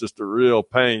time was just a real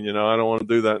pain. I don't want to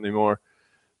do that anymore.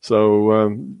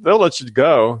 So they'll let you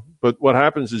go. But what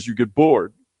happens is you get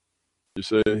bored. You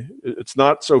see, it's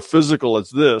not so physical as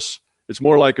this. It's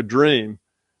more like a dream.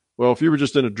 Well, if you were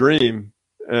just in a dream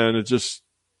and it just,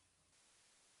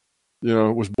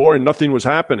 was boring, nothing was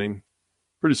happening,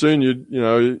 pretty soon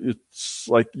it's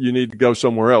like you need to go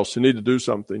somewhere else. You need to do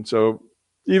something. So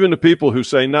even the people who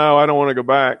say, no, I don't want to go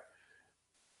back,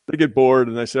 they get bored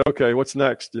and they say, okay, what's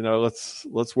next?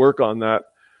 Let's work on that.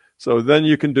 So then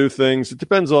you can do things. It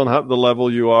depends on the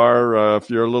level you are.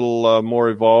 If you're a little more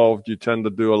evolved, you tend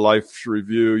to do a life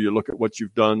review. You look at what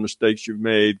you've done, mistakes you've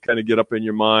made, kind of get up in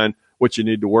your mind what you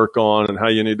need to work on and how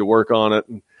you need to work on it,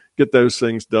 and get those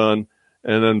things done.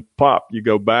 And then you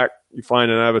go back, you find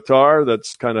an avatar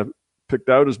that's kind of picked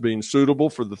out as being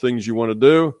suitable for the things you want to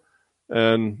do.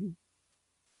 And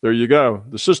there you go.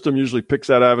 The system usually picks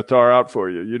that avatar out for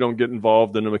you. You don't get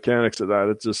involved in the mechanics of that.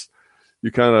 It's just,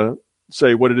 you kind of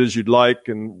say what it is you'd like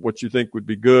and what you think would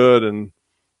be good, and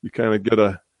you kind of get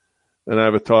an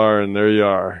avatar, and there you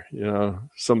are.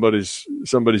 Somebody's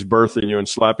birthing you and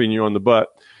slapping you on the butt,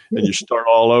 and you start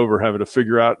all over having to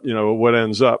figure out what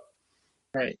ends up.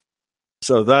 Right.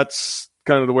 So that's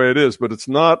kind of the way it is, but it's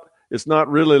not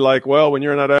really like, well, when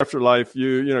you're in that afterlife,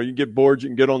 you get bored, you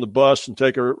can get on the bus and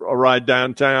take a ride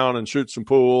downtown and shoot some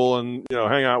pool and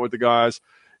hang out with the guys.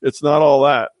 It's not all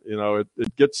that.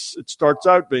 It starts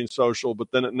out being social,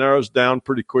 but then it narrows down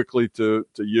pretty quickly to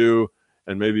you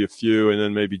and maybe a few, and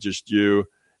then maybe just you.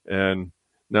 And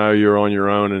now you're on your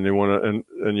own, and they want to,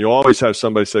 and you always have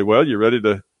somebody say, well, you ready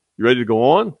to go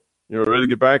on? You're ready to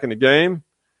get back in the game?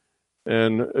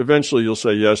 And eventually you'll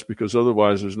say yes, because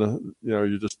otherwise there's no,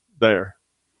 you're just there.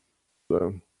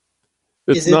 So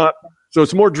so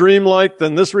it's more dreamlike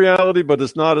than this reality, but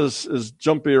it's not as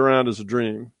jumpy around as a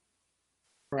dream.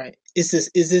 Right. Is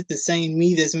it the same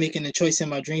me that's making the choice in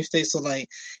my dream state? So like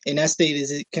in that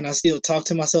state, can I still talk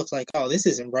to myself like, oh, this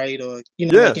isn't right? Or,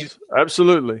 yes,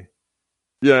 absolutely.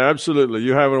 Yeah, absolutely.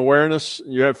 You have an awareness,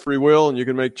 you have free will, and you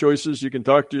can make choices. You can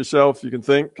talk to yourself, you can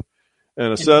think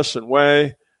and assess and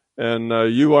weigh. And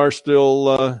you are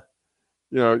still,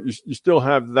 you still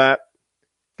have that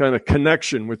kind of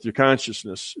connection with your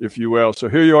consciousness, if you will. So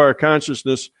here you are, a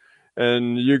consciousness,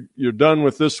 and you're done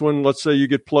with this one. Let's say you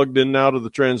get plugged in now to the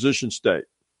transition state.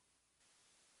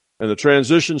 And the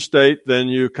transition state, then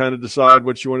you kind of decide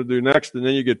what you want to do next, and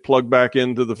then you get plugged back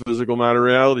into the physical matter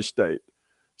reality state.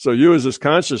 So you as this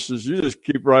consciousness, you just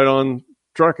keep right on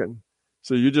trucking.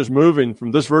 So you're just moving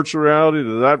from this virtual reality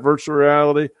to that virtual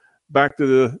reality back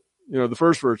to the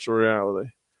first virtual reality.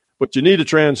 But you need a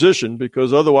transition,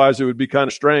 because otherwise it would be kind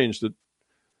of strange that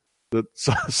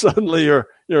suddenly you're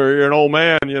an old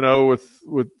man,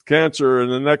 with cancer,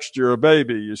 and the next you're a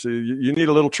baby. You see, you need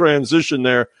a little transition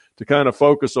there to kind of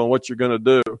focus on what you're going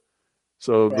to do.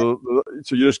 So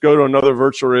so you just go to another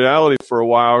virtual reality for a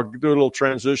while, do a little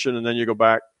transition, and then you go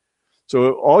back.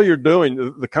 So all you're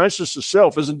doing, the consciousness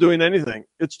itself isn't doing anything.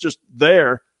 It's just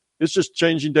there. It's just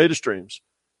changing data streams.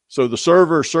 So the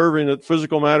server serving a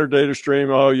physical matter data stream.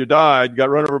 Oh, you died, got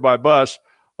run over by a bus.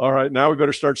 All right, now we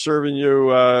better start serving you,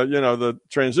 the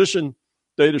transition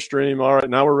data stream. All right,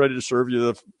 now we're ready to serve you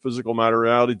the physical matter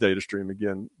reality data stream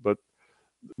again. But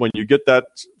when you get that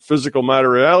physical matter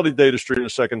reality data stream the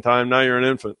second time, now you're an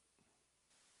infant.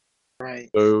 Right.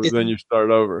 So then you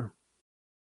start over.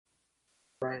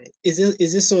 Right. Is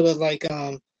this sort of like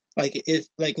if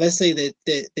let's say that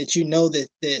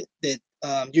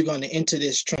you're going to enter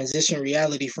this transition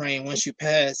reality frame once you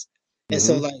pass, and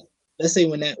so let's say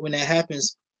when that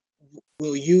happens,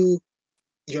 will you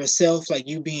yourself, like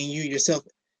you being you yourself,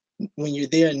 when you're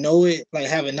there, know it, like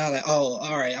have it now, like, oh,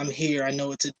 all right, I'm here, I know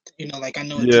what to, I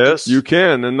know what to do. Yes, you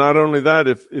can. And not only that,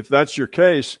 if that's your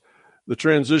case, the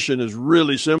transition is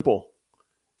really simple.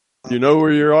 You know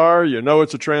where you are,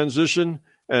 it's a transition,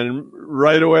 and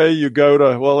right away you go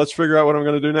to, well, let's figure out what I'm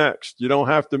going to do next. You don't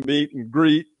have to meet and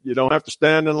greet. You don't have to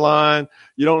stand in line.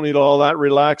 You don't need all that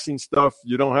relaxing stuff.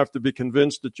 You don't have to be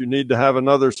convinced that you need to have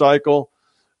another cycle.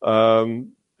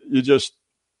 You just,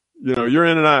 you're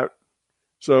in and out.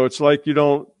 So it's like you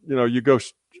go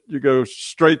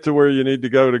straight to where you need to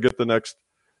go to get the next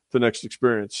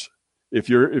experience. If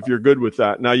you're good with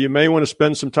that. Now you may want to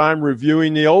spend some time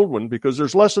reviewing the old one, because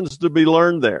there's lessons to be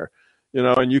learned there,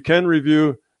 and you can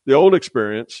review the old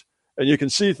experience and you can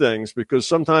see things, because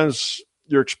sometimes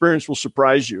your experience will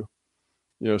surprise you.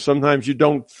 Sometimes you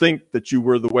don't think that you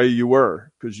were the way you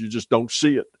were, because you just don't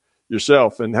see it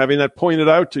yourself, and having that pointed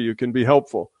out to you can be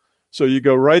helpful. So you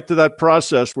go right to that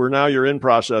process where now you're in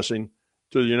processing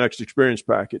to your next experience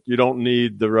packet. You don't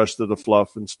need the rest of the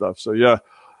fluff and stuff. So yeah,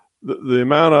 the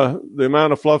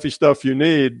amount of fluffy stuff you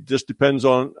need just depends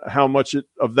on how much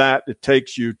of that it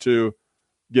takes you to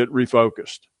get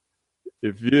refocused.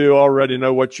 If you already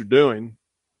know what you're doing,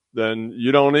 then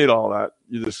you don't need all that.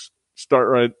 You just start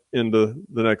right into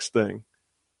the next thing.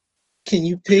 Can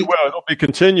you pick? Well, it'll be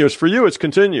continuous. For you, it's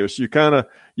continuous. You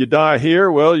die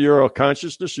here. Well, you're a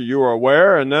consciousness, or you are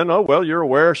aware, and then, you're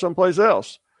aware someplace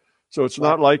else. So it's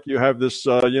not like you have this,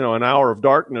 an hour of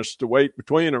darkness to wait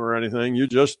between them or anything.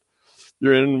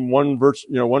 You're in one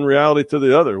reality to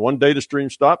the other. One data stream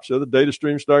stops, the other data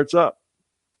stream starts up.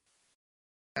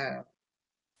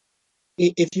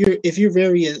 If you're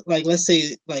very, like, let's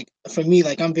say, like for me,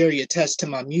 like I'm very attached to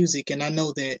my music, and I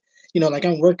know that, like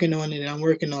I'm working on it, and I'm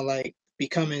working on like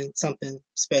becoming something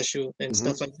special and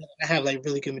stuff like that. I have like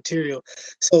really good material.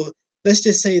 So let's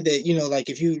just say that, like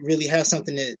if you really have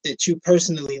something that you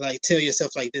personally like tell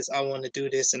yourself like this, I want to do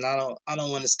this, and I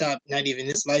don't want to stop, not even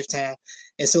this lifetime.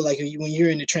 And so like when you're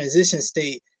in the transition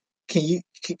state, could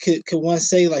one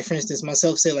say, like, for instance,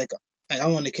 myself say like, I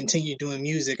want to continue doing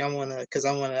music. Because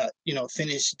I want to,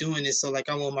 finish doing this. So like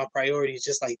I want my priorities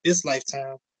just like this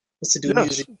lifetime was to do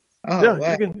music. Oh, yeah,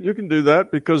 wow. you can do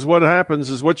that, because what happens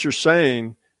is what you're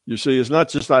saying, you see, is not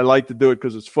just I like to do it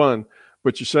because it's fun,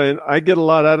 but you're saying I get a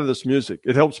lot out of this music.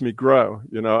 It helps me grow.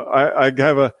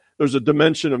 There's a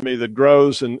dimension of me that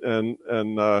grows and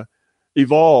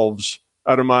evolves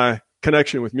out of my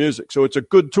connection with music. So it's a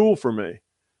good tool for me.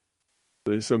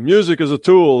 So music is a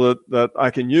tool that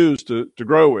I can use to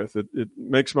grow with. It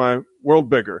makes my world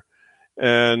bigger.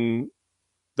 And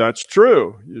that's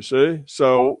true, you see.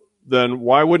 So then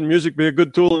why wouldn't music be a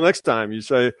good tool the next time? You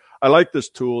say, I like this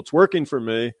tool. It's working for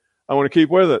me. I want to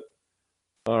keep with it.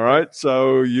 All right.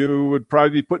 So you would probably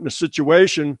be put in a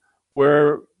situation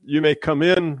where you may come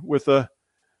in with an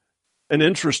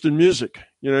interest in music.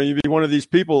 You'd be one of these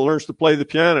people who learns to play the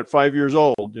piano at 5 years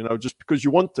old, just because you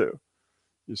want to.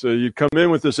 So you'd come in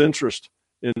with this interest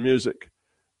in music.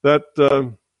 That'd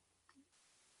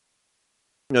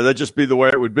just be the way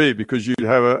it would be, because you'd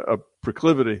have a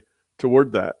proclivity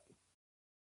toward that.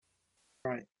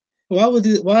 Right. Why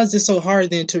is this so hard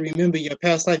then to remember your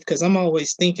past life? Because I'm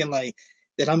always thinking like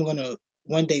that I'm gonna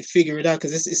one day figure it out,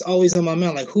 because it's always in my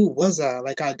mind, like, who was I?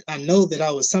 Like I know that I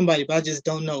was somebody, but I just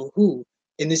don't know who.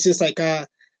 And it's just like I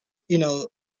know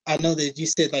that you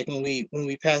said like when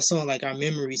we pass on, like our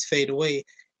memories fade away.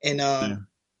 And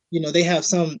they have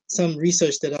some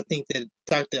research that I think that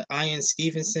Dr. Ian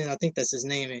Stevenson, I think that's his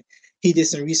name, and he did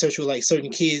some research with like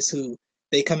certain kids who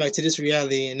they come back to this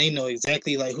reality and they know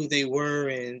exactly like who they were,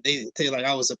 and they like,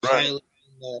 I was a pilot.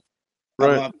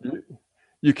 Right.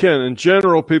 You can. In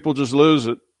general, people just lose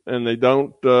it, and they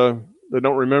don't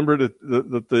remember it.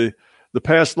 That the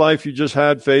past life you just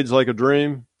had fades like a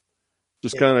dream,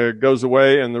 just kind of goes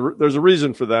away, and there's a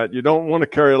reason for that. You don't want to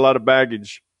carry a lot of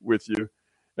baggage with you,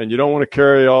 and you don't want to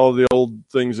carry all the old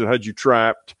things that had you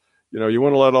trapped. You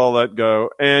want to let all that go,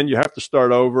 and you have to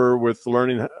start over with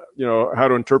learning, how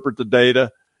to interpret the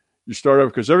data. You start over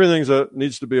because everything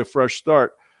needs to be a fresh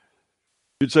start.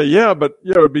 You'd say, yeah, but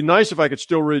it would be nice if I could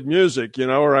still read music,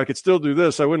 or I could still do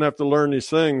this. I wouldn't have to learn these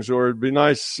things, or it'd be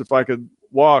nice if I could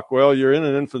walk. Well, you're in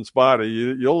an infant's body.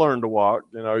 You'll learn to walk.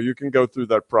 You can go through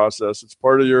that process. It's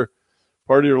part of your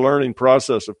learning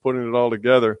process of putting it all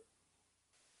together.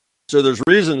 So there's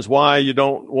reasons why you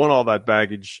don't want all that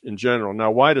baggage in general.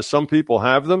 Now, why do some people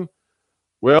have them?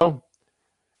 Well,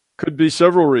 could be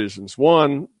several reasons.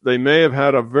 One, they may have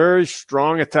had a very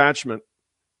strong attachment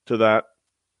to that,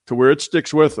 to where it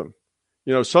sticks with them.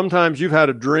 Sometimes you've had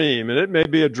a dream, and it may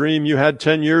be a dream you had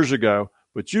 10 years ago,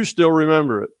 but you still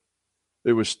remember it.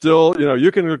 It was still,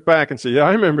 you can look back and say, yeah,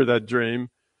 I remember that dream.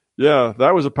 Yeah,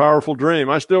 that was a powerful dream.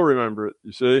 I still remember it,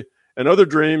 you see. And other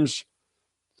dreams,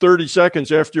 30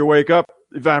 seconds after you wake up,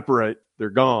 evaporate.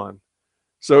 They're gone.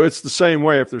 So it's the same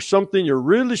way. If there's something you're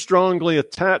really strongly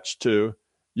attached to,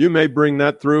 you may bring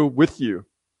that through with you.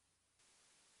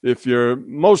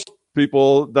 Most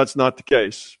people, that's not the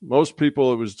case. Most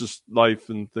people, it was just life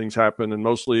and things happen, and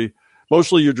mostly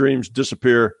your dreams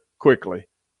disappear quickly.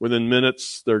 Within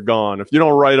minutes, they're gone. If you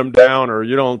don't write them down, or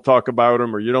you don't talk about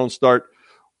them, or you don't start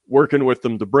working with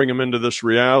them to bring them into this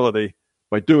reality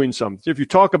by doing something. If you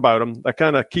talk about them, that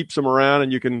kind of keeps them around,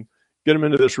 and you can get them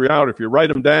into this reality. If you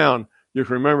write them down, you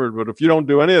can remember it. But if you don't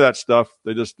do any of that stuff,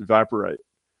 they just evaporate.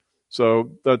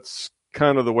 So that's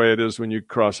kind of the way it is when you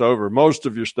cross over. Most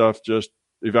of your stuff just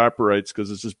evaporates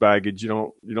because it's just baggage.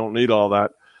 You don't need all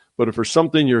that. But if there's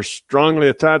something you're strongly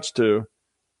attached to,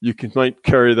 you might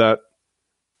carry that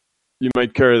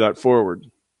forward.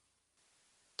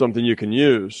 Something you can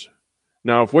use.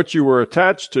 Now, if what you were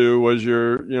attached to was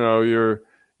your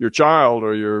child,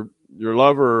 or your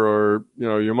lover, or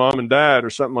your mom and dad, or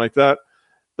something like that,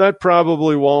 that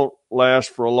probably won't last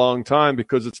for a long time,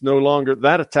 because it's no longer,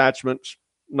 that attachment's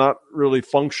not really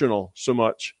functional so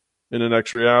much in the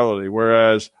next reality.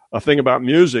 Whereas a thing about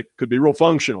music could be real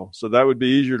functional. So that would be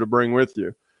easier to bring with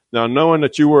you. Now, knowing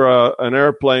that you were an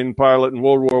airplane pilot in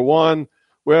World War I,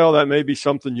 well, that may be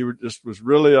something was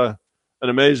really an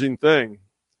amazing thing.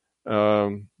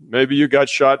 Maybe you got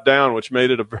shot down, which made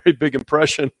it a very big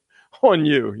impression on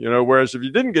you, whereas if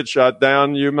you didn't get shot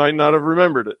down, you might not have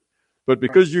remembered it. But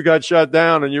because you got shot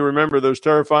down and you remember those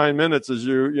terrifying minutes as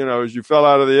you fell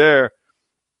out of the air,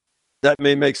 that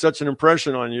may make such an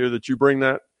impression on you that you bring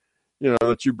that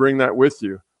with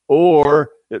you. Or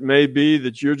it may be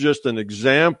that you're just an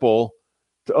example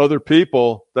to other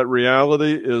people that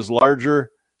reality is larger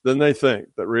than they think,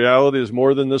 that reality is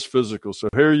more than this physical. So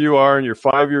here you are, and you're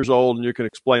 5 years old, and you can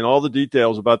explain all the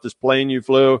details about this plane you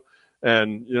flew,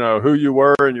 and who you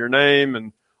were and your name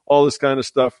and all this kind of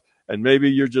stuff. And maybe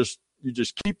you just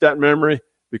keep that memory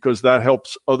because that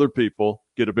helps other people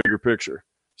get a bigger picture.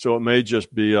 So it may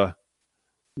just be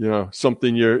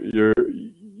something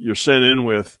you're sent in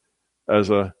with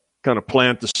as a kind of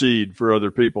plant the seed for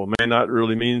other people. It may not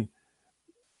really mean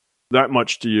that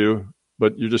much to you,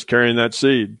 but you're just carrying that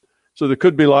seed. So there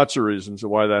could be lots of reasons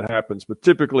why that happens, but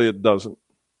typically it doesn't.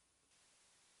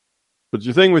 But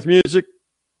your thing with music,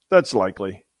 that's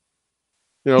likely.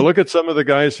 Look at some of the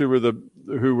guys who were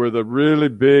the really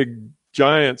big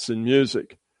giants in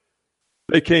music.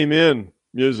 They came in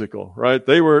musical, right?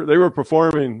 They were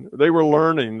performing, they were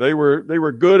learning, they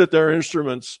were good at their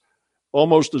instruments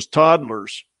almost as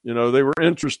toddlers. They were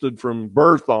interested from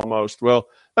birth almost. Well,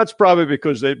 that's probably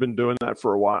because they've been doing that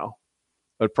for a while.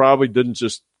 That probably didn't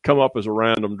just come up as a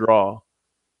random draw.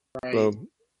 Right. So,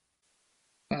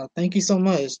 wow, thank you so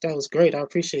much. That was great. I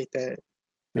appreciate that.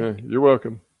 Yeah, you're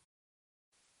welcome.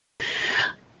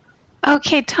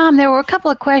 Okay, Tom, there were a couple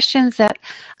of questions that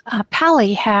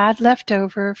Pally had left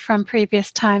over from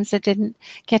previous times that didn't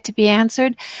get to be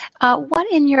answered. What,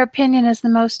 in your opinion, is the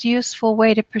most useful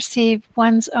way to perceive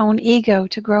one's own ego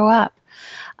to grow up?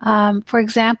 For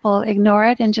example, ignore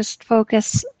it and just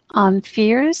focus on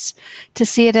fears, to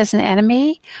see it as an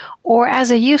enemy, or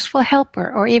as a useful helper,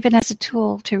 or even as a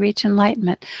tool to reach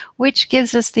enlightenment, which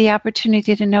gives us the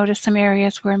opportunity to notice some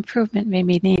areas where improvement may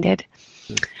be needed.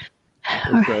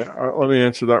 Okay, let me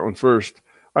answer that one first.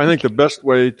 I think the best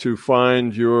way to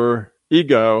find your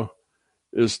ego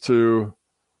is to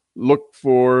look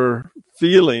for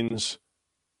feelings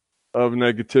of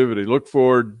negativity. Look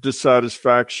for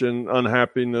dissatisfaction,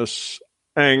 unhappiness,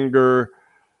 anger,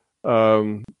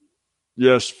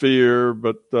 yes, fear,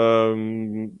 but,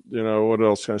 what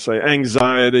else can I say?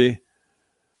 Anxiety,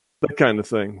 that kind of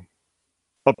thing.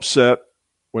 Upset.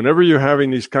 Whenever you're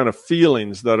having these kind of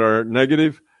feelings that are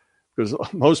negative, because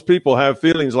most people have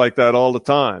feelings like that all the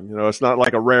time. It's not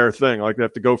like a rare thing. Like they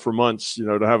have to go for months,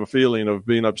 to have a feeling of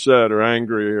being upset or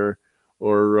angry or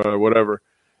whatever.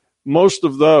 Most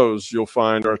of those you'll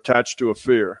find are attached to a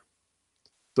fear.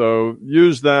 So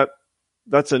use that.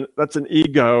 That's an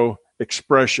ego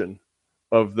expression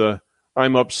of the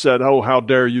I'm upset. Oh, how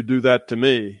dare you do that to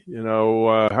me?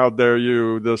 How dare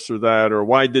you this or that, or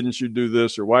why didn't you do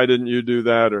this, or why didn't you do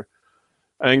that, or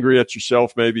angry at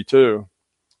yourself maybe too.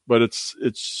 But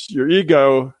it's your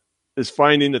ego is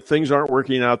finding that things aren't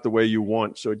working out the way you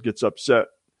want, so it gets upset.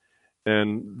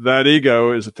 And that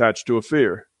ego is attached to a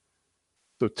fear.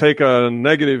 So take the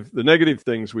negative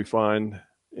things we find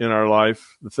in our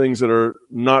life, the things that are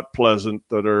not pleasant,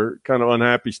 that are kind of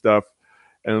unhappy stuff,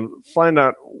 and find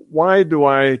out, why do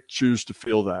I choose to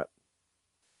feel that?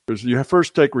 Because you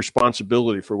first take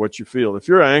responsibility for what you feel. If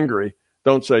you're angry,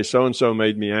 don't say so-and-so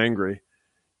made me angry.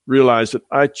 Realize that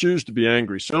I choose to be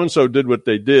angry. So-and-so did what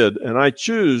they did, and I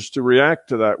choose to react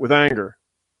to that with anger.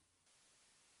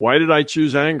 Why did I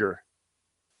choose anger?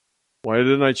 Why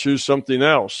didn't I choose something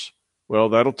else? Well,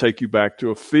 that'll take you back to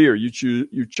a fear.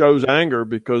 You chose anger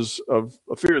because of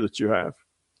a fear that you have.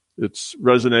 It's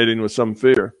resonating with some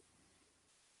fear.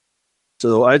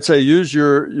 So I'd say use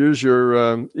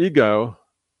your ego.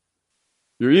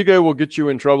 Your ego will get you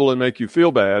in trouble and make you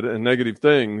feel bad and negative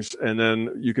things, and then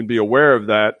you can be aware of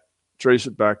that, trace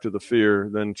it back to the fear,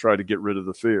 then try to get rid of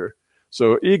the fear.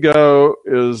 So ego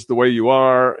is the way you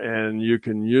are, and you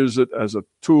can use it as a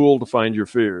tool to find your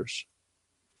fears.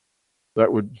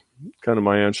 That would kind of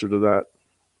my answer to that.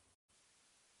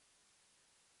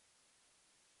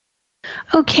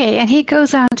 Okay, and he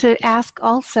goes on to ask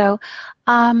also,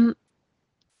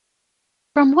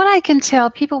 from what I can tell,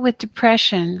 people with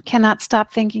depression cannot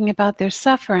stop thinking about their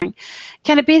suffering.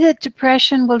 Can it be that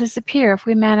depression will disappear if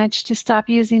we manage to stop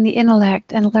using the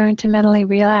intellect and learn to mentally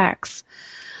relax?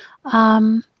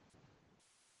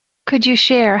 Could you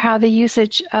share how the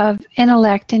usage of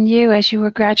intellect in you as you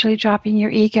were gradually dropping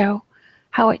your ego,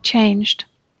 how it changed?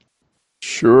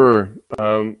 Sure.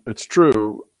 It's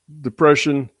true.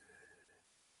 Depression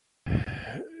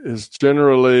is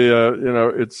generally,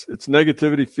 it's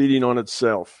negativity feeding on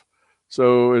itself.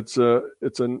 So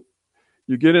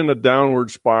you get in a downward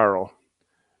spiral.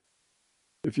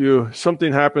 If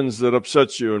something happens that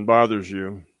upsets you and bothers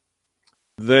you,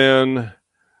 then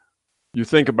you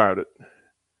think about it.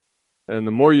 And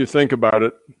the more you think about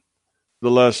it, the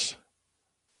less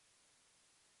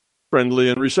friendly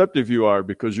and receptive you are,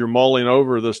 because you're mulling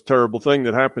over this terrible thing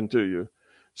that happened to you.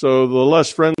 So the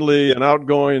less friendly and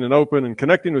outgoing and open and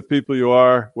connecting with people you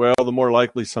are, well, the more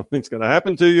likely something's going to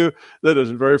happen to you that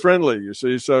isn't very friendly, you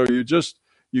see. So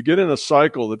you get in a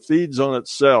cycle that feeds on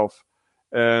itself,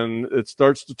 and it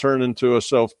starts to turn into a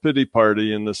self-pity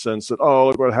party, in the sense that, oh,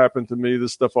 look what happened to me.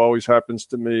 This stuff always happens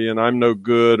to me, and I'm no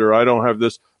good, or I don't have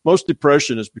this. Most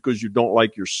depression is because you don't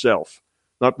like yourself,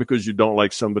 not because you don't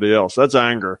like somebody else. That's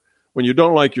anger. When you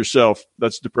don't like yourself,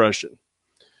 that's depression.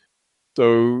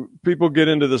 So people get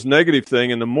into this negative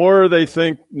thing, and the more they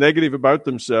think negative about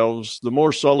themselves, the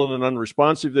more sullen and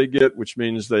unresponsive they get, which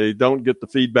means they don't get the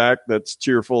feedback that's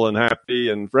cheerful and happy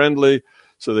and friendly.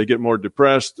 So they get more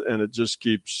depressed, and it just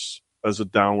keeps as a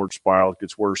downward spiral. It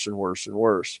gets worse and worse and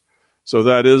worse. So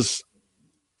that's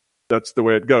the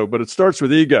way it goes. But it starts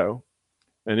with ego,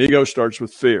 and ego starts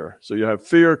with fear. So you have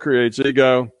fear creates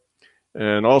ego,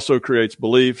 and also creates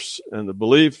beliefs, and the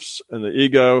beliefs and the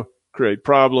ego create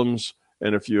problems.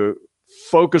 And if you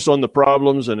focus on the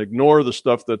problems and ignore the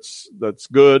stuff that's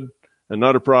good and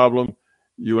not a problem,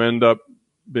 you end up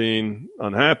being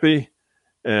unhappy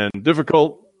and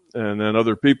difficult. And then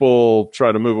other people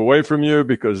try to move away from you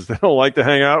because they don't like to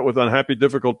hang out with unhappy,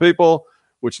 difficult people,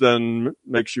 which then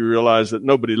makes you realize that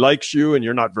nobody likes you and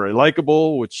you're not very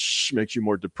likable, which makes you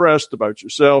more depressed about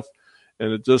yourself.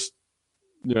 And it just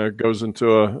goes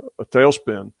into a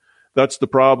tailspin. That's the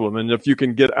problem. And if you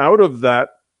can get out of that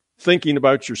thinking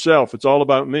about yourself, it's all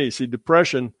about me. See,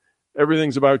 depression,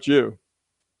 everything's about you.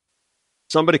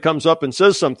 Somebody comes up and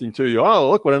says something to you.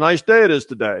 Oh, look what a nice day it is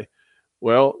today.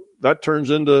 Well, that turns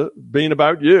into being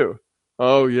about you.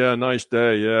 Oh, yeah, nice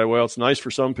day. Yeah, well, it's nice for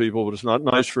some people, but it's not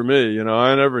nice for me.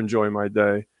 I never enjoy my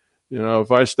day.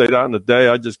 If I stayed out in the day,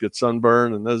 I'd just get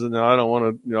sunburned, and I don't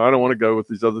want to, I don't want to go with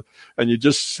these other. And you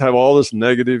just have all this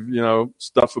negative,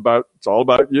 stuff about it's all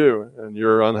about you and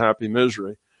your unhappy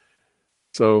misery.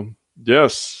 So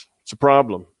yes, it's a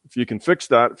problem. If you can fix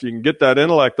that, if you can get that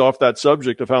intellect off that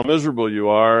subject of how miserable you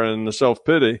are and the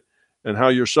self-pity and how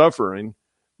you're suffering,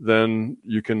 then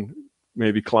you can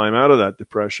maybe climb out of that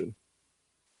depression.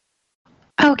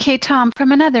 Okay, Tom,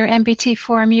 from another MBT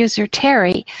forum user,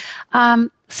 Terry,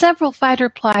 several fighter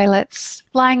pilots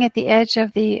flying at the edge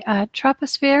of the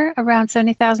troposphere, around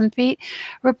 70,000 feet,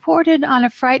 reported on a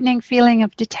frightening feeling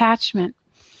of detachment.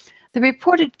 The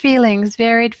reported feelings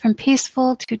varied from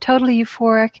peaceful to totally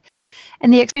euphoric,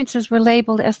 and the experiences were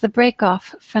labeled as the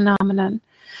break-off phenomenon.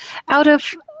 Out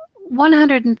of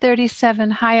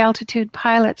 137 high-altitude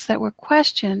pilots that were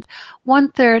questioned,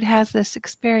 1/3 has this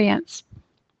experience.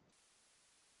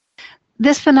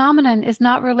 This phenomenon is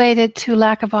not related to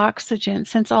lack of oxygen,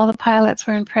 since all the pilots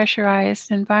were in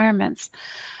pressurized environments.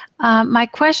 My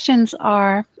questions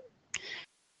are,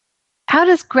 how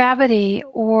does gravity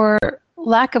or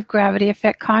lack of gravity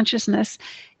affect consciousness?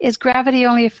 Is gravity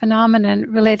only a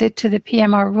phenomenon related to the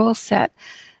PMR rule set?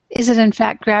 Is it in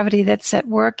fact gravity that's at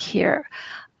work here?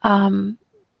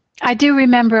 I do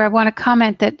remember, I want to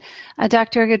comment that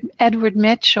Dr. Edgar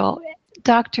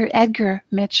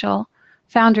Mitchell,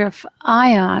 founder of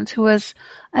IONS, who was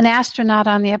an astronaut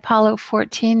on the Apollo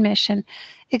 14 mission,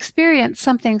 experienced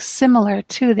something similar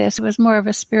to this. It was more of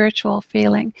a spiritual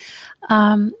feeling.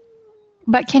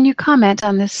 But can you comment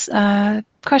on this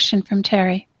question from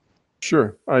Terry?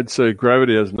 Sure. I'd say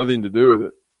gravity has nothing to do with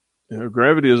it.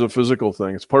 Gravity is a physical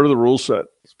thing. It's part of the rule set.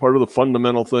 It's part of the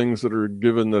fundamental things that are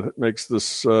given that makes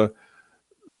this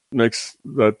makes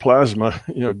that plasma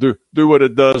do what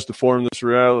it does to form this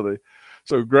reality.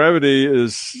 So gravity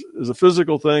is a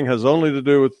physical thing, has only to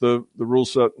do with the rule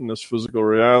set in this physical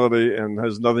reality, and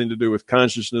has nothing to do with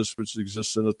consciousness, which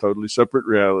exists in a totally separate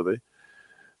reality.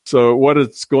 So what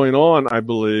is going on, I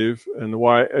believe, and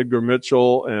why Edgar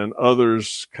Mitchell and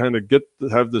others kind of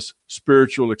have this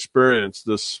spiritual experience,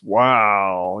 this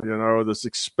wow, this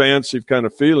expansive kind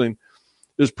of feeling,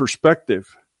 is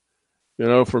perspective.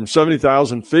 From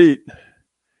 70,000 feet,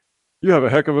 you have a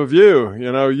heck of a view.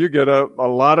 You get a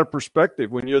lot of perspective.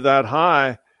 When you're that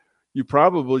high, you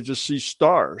probably just see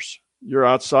stars. You're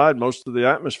outside most of the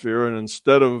atmosphere, and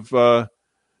instead of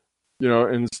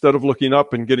looking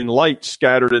up and getting light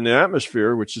scattered in the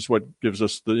atmosphere, which is what gives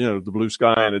us the blue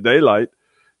sky and the daylight,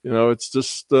 it's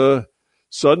just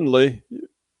suddenly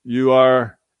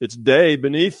it's day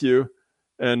beneath you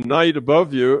and night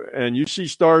above you, and you see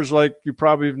stars like you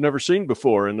probably have never seen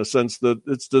before, in the sense that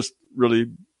it's just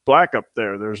really black up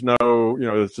there. There's no,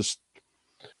 it's just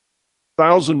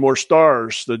 1,000 more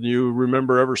stars than you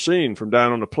remember ever seeing from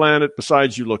down on the planet.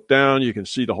 Besides, you look down, you can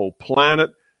see the whole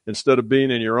planet. Instead of being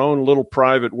in your own little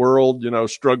private world,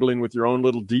 struggling with your own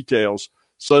little details,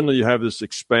 suddenly you have this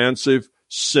expansive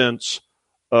sense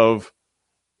of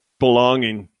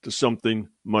belonging to something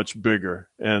much bigger,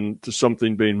 and to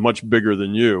something being much bigger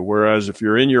than you. Whereas if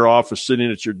you're in your office sitting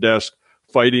at your desk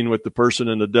fighting with the person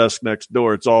in the desk next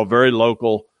door, it's all very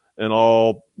local and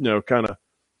all, you're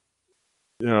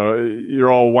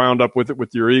all wound up with it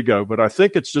with your ego. But I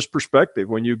think it's just perspective.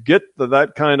 When you get to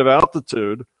that kind of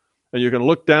altitude, and you can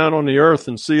look down on the earth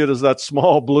and see it as that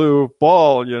small blue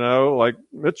ball, like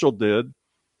Mitchell did,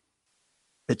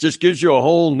 it just gives you a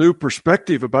whole new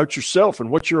perspective about yourself and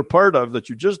what you're a part of that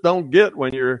you just don't get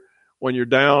when you're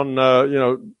down,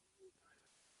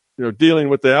 dealing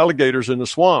with the alligators in the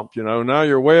swamp. Now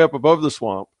you're way up above the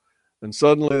swamp, and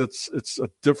suddenly it's a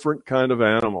different kind of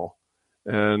animal.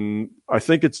 And I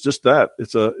think it's just that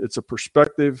it's a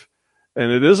perspective,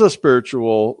 and it is a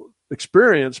spiritual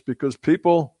experience, because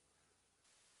people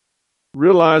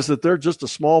realize that they're just a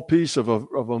small piece of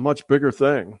a much bigger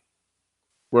thing.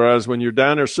 Whereas when you're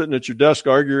down there sitting at your desk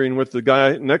arguing with the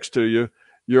guy next to you,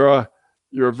 you're a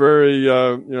very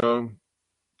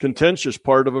contentious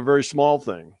part of a very small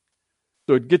thing.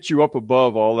 So it gets you up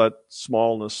above all that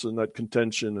smallness and that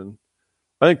contention. And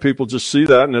I think people just see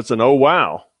that, and it's an oh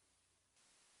wow.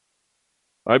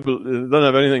 It doesn't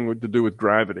have anything to do with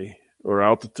gravity or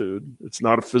altitude. It's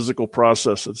not a physical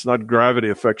process. It's not gravity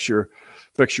affects your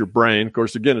brain. Of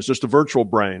course, again, it's just a virtual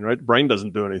brain, right? The brain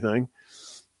doesn't do anything.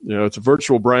 It's a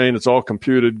virtual brain. It's all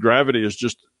computed. Gravity is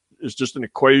just an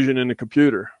equation in a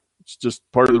computer. It's just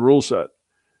part of the rule set.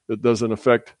 It doesn't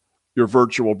affect your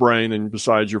virtual brain, and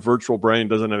besides, your virtual brain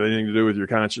doesn't have anything to do with your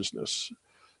consciousness.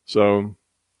 So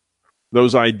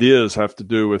those ideas have to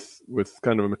do with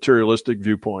kind of a materialistic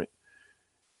viewpoint.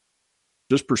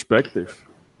 Just perspective.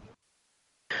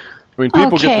 I mean,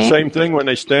 people get the Okay. same thing when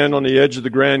they stand on the edge of the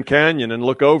Grand Canyon and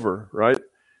look over, right?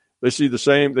 They get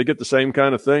the same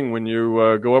kind of thing when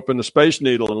you go up in the Space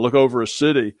Needle and look over a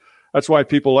city. That's why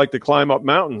people like to climb up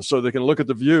mountains, so they can look at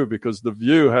the view, because the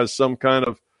view has some kind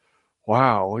of,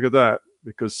 wow, look at that,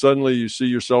 because suddenly you see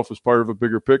yourself as part of a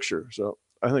bigger picture. So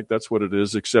I think that's what it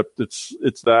is, except it's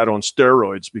that on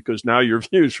steroids, because now your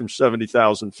view is from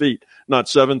 70,000 feet, not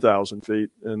 7,000 feet,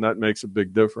 and that makes a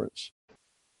big difference.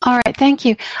 All right, thank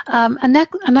you.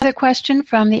 Another question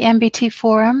from the MBT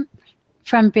forum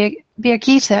from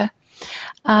Birgitta.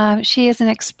 She is an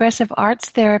expressive arts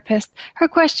therapist. Her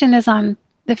question is on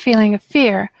the feeling of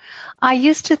fear. I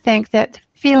used to think that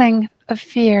feeling of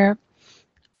fear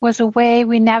was a way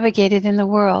we navigated in the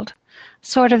world,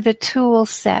 sort of the tool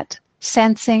set,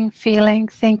 sensing, feeling,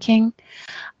 thinking.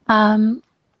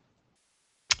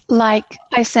 Like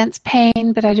I sense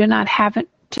pain, but I do not have it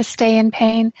to stay in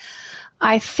pain.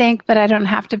 I think, but I don't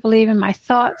have to believe in my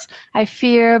thoughts. I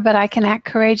fear, but I can act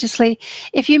courageously.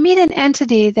 If you meet an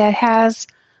entity that has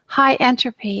high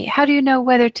entropy, how do you know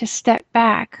whether to step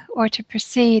back or to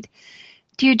proceed?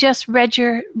 Do you just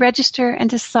register and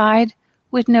decide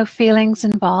with no feelings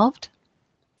involved?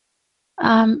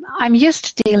 I'm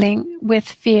used to dealing with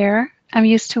fear. I'm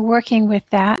used to working with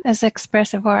that as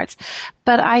expressive arts.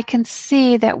 But I can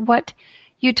see that what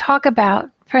you talk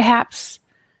about perhaps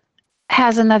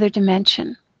has another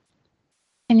dimension.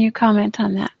 Can you comment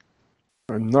on that?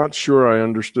 I'm not sure I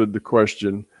understood the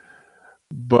question,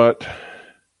 but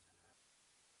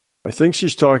I think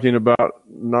she's talking about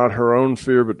not her own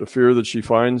fear, but the fear that she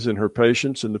finds in her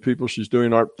patients and the people she's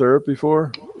doing art therapy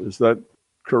for. Is that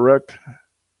correct?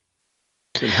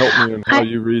 Can help me in how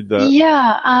you read that.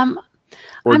 Yeah.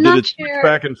 Or I'm did not it switch sure.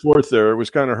 back and forth there? It was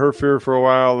kind of her fear for a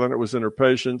while, then it was in her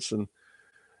patients, and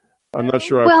I'm not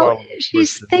sure I followed the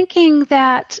she's question. thinking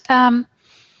that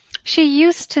she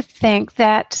used to think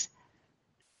that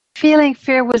feeling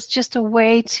fear was just a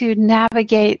way to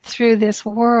navigate through this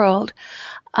world.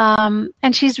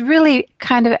 And she's really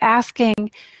kind of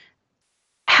asking,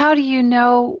 how do you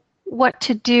know what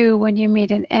to do when you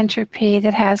meet an entropy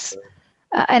that has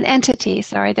an entity,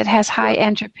 that has high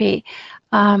entropy?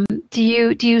 Do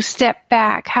you step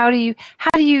back? How do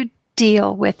you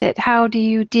deal with it? How do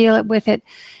you deal with it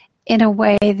in a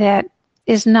way that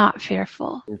is not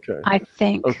fearful? Okay. I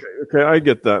think. Okay, I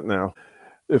get that now.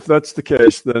 If that's the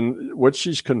case, then what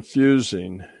she's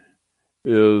confusing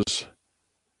is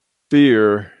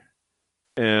fear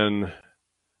and,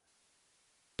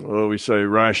 well, we say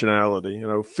rationality. You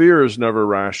know, fear is never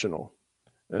rational.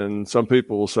 And some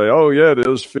people will say, oh, yeah, it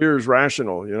is. Fear is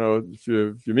rational. You know, if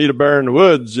you meet a bear in the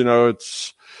woods, you know,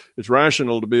 it's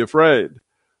rational to be afraid.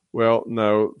 Well,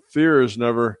 no, fear is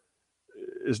never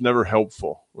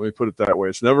helpful. Let me put it that way.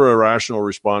 It's never a rational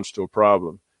response to a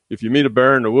problem. If you meet a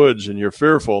bear in the woods and you're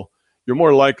fearful, you're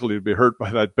more likely to be hurt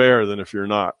by that bear than if you're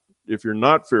not. If you're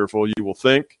not fearful, you will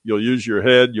think, you'll use your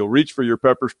head, you'll reach for your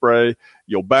pepper spray,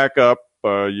 you'll back up,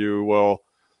 you will,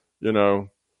 you know,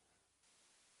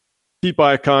 keep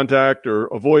eye contact or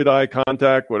avoid eye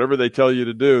contact, whatever they tell you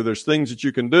to do. There's things that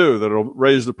you can do that will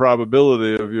raise the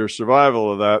probability of your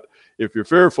survival of that. If you're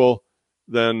fearful,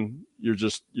 then you're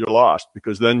lost,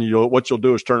 because then what you'll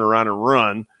do is turn around and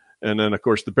run. And then, of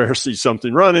course, the bear sees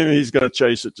something running, and he's going to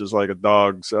chase it just like a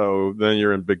dog. So then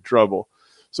you're in big trouble.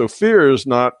 So fear is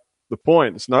not the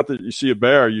point. It's not that you see a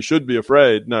bear, you should be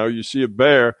afraid. No, you see a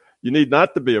bear, you need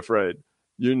not to be afraid.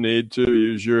 You need to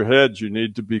use your heads. You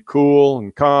need to be cool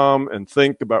and calm and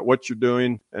think about what you're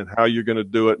doing and how you're going to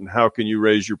do it and how can you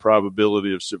raise your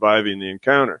probability of surviving the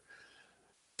encounter.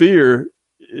 Fear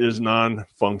is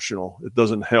non-functional. It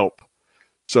doesn't help.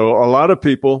 So a lot of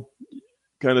people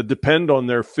kind of depend on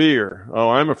their fear. Oh,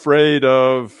 I'm afraid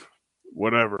of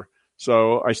whatever,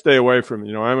 so I stay away from,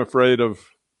 I'm afraid of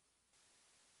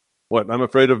what? I'm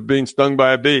afraid of being stung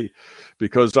by a bee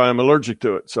because I'm allergic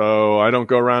to it, so I don't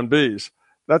go around bees.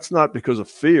 That's not because of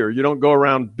fear. You don't go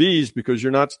around bees because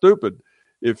you're not stupid.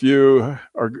 If you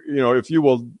are, if you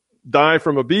will die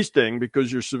from a bee sting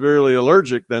because you're severely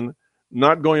allergic, then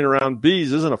not going around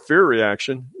bees isn't a fear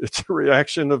reaction. It's a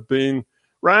reaction of being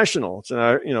rational. It's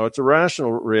a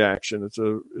rational reaction.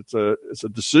 It's a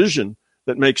decision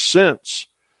that makes sense.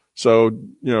 So,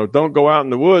 don't go out in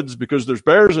the woods because there's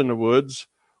bears in the woods.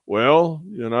 Well,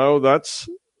 that's,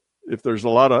 if there's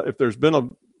been a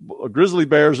grizzly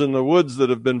bears in the woods that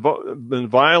have been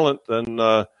violent and,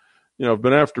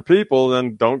 been after people,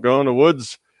 then don't go in the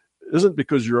woods. It isn't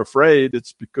because you're afraid.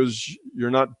 It's because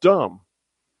you're not dumb.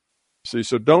 See,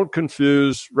 so don't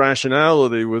confuse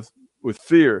rationality with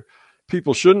fear.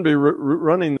 people shouldn't be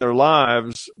running their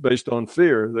lives based on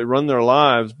fear. They run their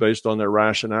lives based on their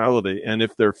rationality. And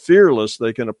if they're fearless,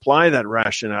 they can apply that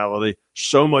rationality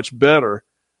so much better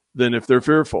than if they're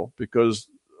fearful. Because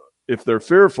if they're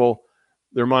fearful,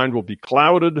 their mind will be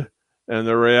clouded and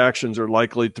their reactions are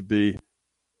likely to be,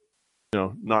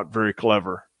 not very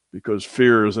clever, because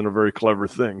fear isn't a very clever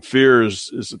thing. Fear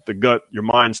is at the gut. Your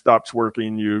mind stops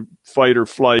working. You fight or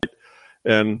flight.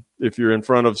 And if you're in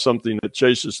front of something that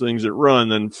chases things that run,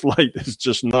 then flight is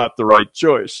just not the right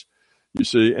choice, you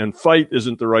see. And fight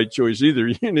isn't the right choice either.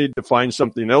 You need to find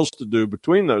something else to do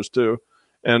between those two.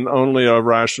 And only a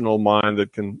rational mind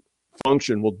that can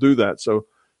function will do that. So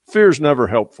fear is never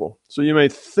helpful. So you may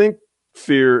think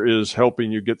fear is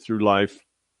helping you get through life.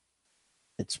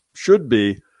 It should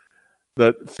be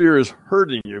that fear is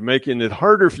hurting you, making it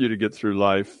harder for you to get through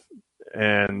life,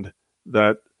 and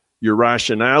that your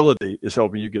rationality is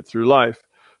helping you get through life.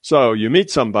 So you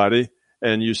meet somebody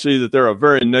and you see that they're a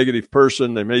very negative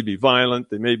person. They may be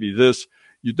violent. They may be this.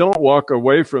 You don't walk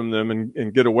away from them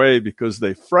and get away because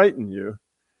they frighten you.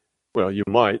 Well, you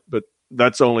might, but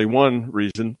that's only one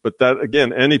reason. But that,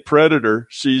 again, any predator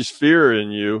sees fear in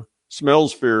you,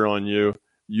 smells fear on you,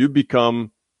 you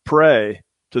become prey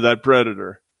to that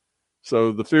predator.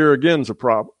 So the fear, again, is a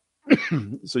problem.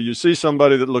 So you see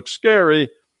somebody that looks scary.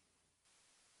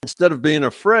 Instead of being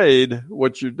afraid,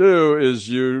 what you do is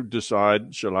you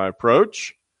decide, shall I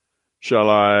approach? Shall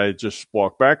I just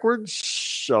walk backwards?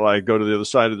 Shall I go to the other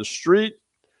side of the street?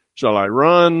 Shall I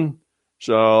run?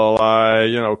 Shall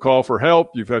I, call for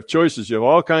help? You have choices. You have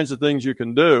all kinds of things you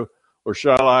can do. Or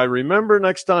shall I remember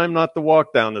next time not to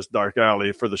walk down this dark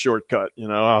alley for the shortcut?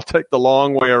 I'll take the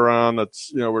long way around.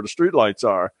 That's, where the streetlights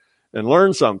are, and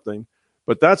learn something.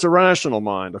 But that's a rational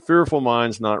mind. A fearful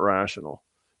mind's not rational.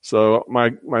 So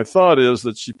my thought is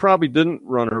that she probably didn't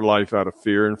run her life out of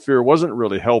fear, and fear wasn't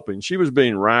really helping. She was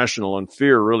being rational, and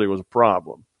fear really was a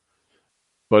problem.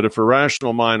 But if her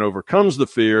rational mind overcomes the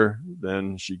fear,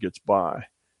 then she gets by.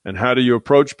 And how do you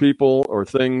approach people or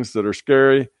things that are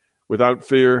scary without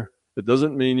fear? It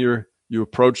doesn't mean you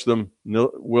approach them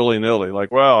willy-nilly.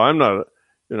 Like, well, I'm not,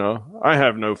 I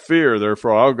have no fear,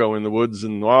 therefore I'll go in the woods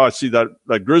and, I see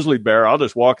that grizzly bear, I'll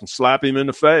just walk and slap him in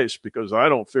the face because I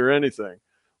don't fear anything.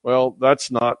 Well,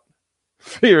 that's not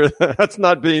fear. That's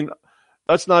not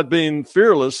being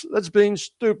fearless. That's being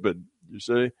stupid. You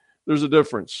see, there's a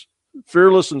difference.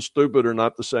 Fearless and stupid are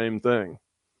not the same thing.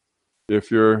 If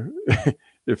you're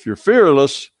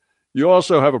fearless, you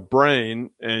also have a brain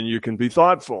and you can be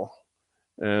thoughtful.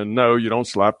 And no, you don't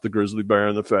slap the grizzly bear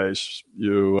in the face.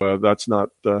 That's not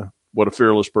what a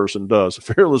fearless person does. A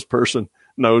fearless person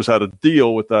knows how to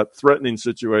deal with that threatening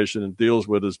situation and deals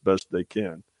with it as best they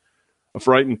can. A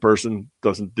frightened person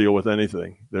doesn't deal with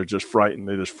anything. They're just frightened.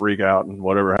 They just freak out, and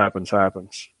whatever happens,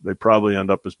 happens. They probably end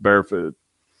up as barefooted.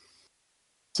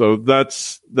 So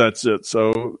that's it.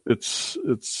 So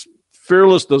it's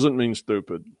fearless doesn't mean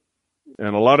stupid.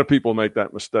 And a lot of people make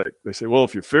that mistake. They say, well,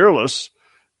 if you're fearless,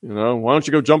 why don't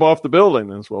you go jump off the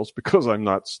building? And well, it's because I'm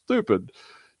not stupid.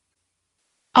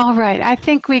 All right. I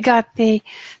think we got the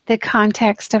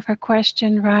context of her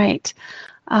question right.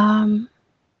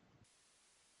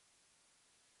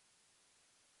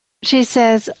 She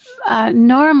says,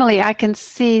 normally I can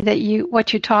see that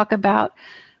what you talk about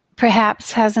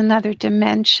perhaps has another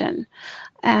dimension.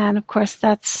 And of course,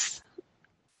 that's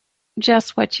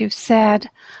just what you've said.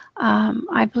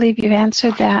 I believe you've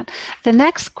answered that. The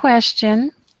next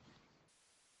question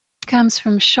comes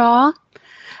from Shaw,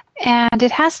 and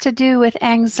it has to do with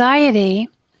anxiety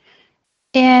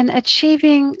in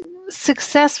achieving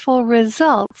successful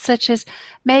results, such as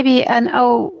maybe an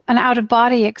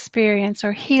out-of-body experience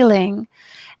or healing.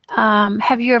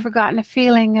 Have you ever gotten a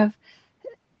feeling of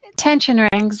tension or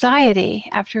anxiety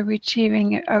after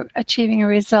achieving a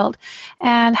result?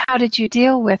 And how did you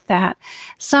deal with that?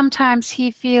 Sometimes he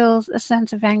feels a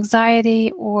sense of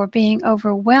anxiety or being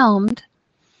overwhelmed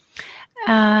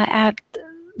at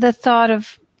the thought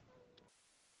of,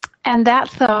 and that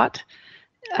thought,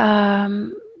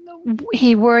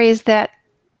 he worries that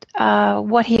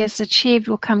what he has achieved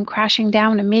will come crashing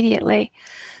down immediately.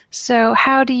 So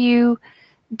how do you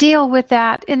deal with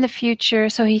that in the future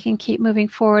so he can keep moving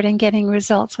forward and getting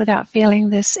results without feeling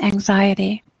this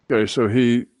anxiety? Okay, so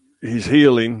he's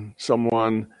healing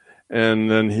someone, and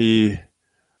then he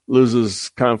loses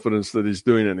confidence that he's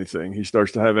doing anything. He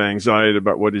starts to have anxiety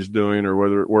about what he's doing or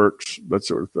whether it works, that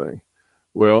sort of thing.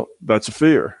 Well, that's a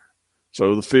fear.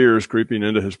 So the fear is creeping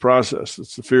into his process.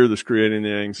 It's the fear that's creating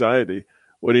the anxiety.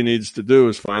 What he needs to do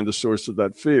is find the source of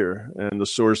that fear. And the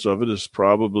source of it is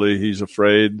probably he's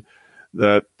afraid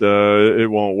that it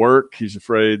won't work. He's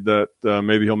afraid that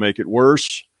maybe he'll make it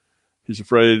worse. He's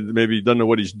afraid maybe he doesn't know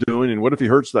what he's doing, and what if he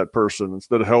hurts that person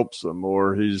instead of helps them?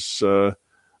 Or he's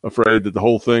afraid that the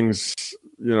whole thing's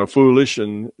foolish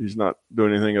and he's not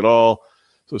doing anything at all.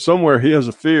 So somewhere he has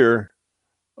a fear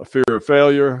of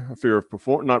failure, a fear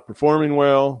of not performing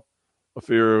well, a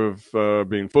fear of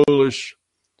being foolish.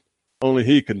 Only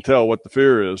he can tell what the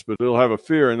fear is, but he'll have a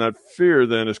fear, and that fear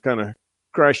then is kind of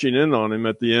crashing in on him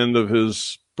at the end of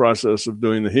his process of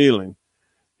doing the healing.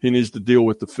 He needs to deal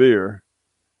with the fear.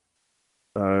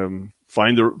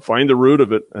 Find the root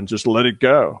of it and just let it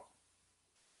go.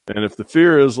 And if the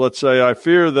fear is, let's say, I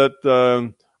fear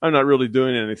that I'm not really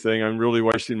doing anything, I'm really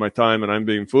wasting my time, and I'm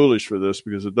being foolish for this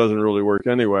because it doesn't really work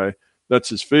anyway. That's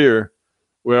his fear.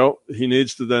 Well, he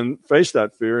needs to then face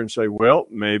that fear and say, well,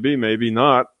 maybe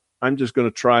not. I'm just going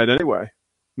to try it anyway.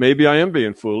 Maybe I am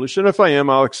being foolish. And if I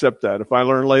am, I'll accept that. If I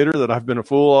learn later that I've been a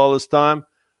fool all this time,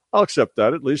 I'll accept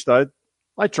that. At least I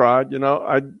tried,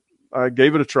 I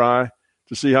gave it a try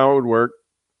to see how it would work.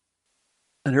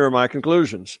 And here are my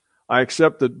conclusions. I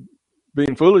accept that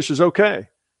being foolish is okay.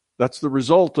 That's the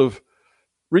result of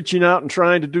reaching out and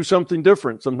trying to do something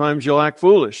different. Sometimes you'll act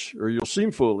foolish, or you'll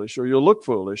seem foolish, or you'll look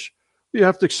foolish. You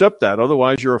have to accept that.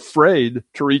 Otherwise, you're afraid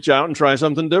to reach out and try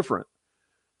something different.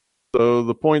 So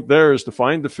the point there is to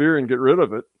find the fear and get rid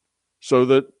of it so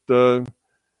that,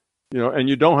 and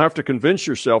you don't have to convince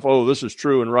yourself, oh, this is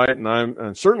true and right.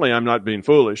 And certainly I'm not being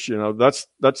foolish. That's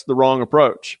the wrong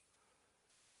approach.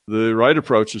 The right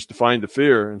approach is to find the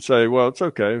fear and say, well, it's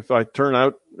okay. If it turn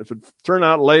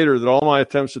out later that all my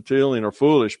attempts at healing are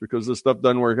foolish because this stuff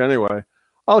doesn't work anyway,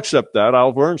 I'll accept that.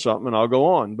 I'll learn something and I'll go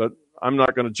on. But I'm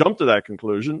not going to jump to that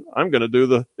conclusion. I'm going to do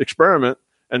the experiment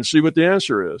and see what the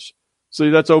answer is. See,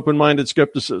 that's open-minded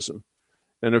skepticism.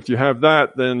 And if you have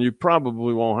that, then you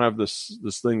probably won't have this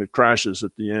thing that crashes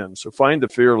at the end. So find the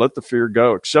fear, let the fear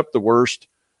go, accept the worst,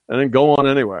 and then go on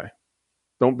anyway.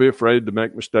 Don't be afraid to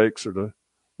make mistakes or to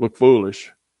look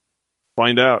foolish.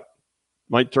 Find out.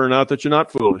 Might turn out that you're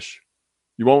not foolish.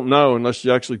 You won't know unless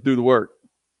you actually do the work.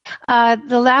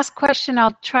 The last question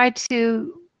I'll try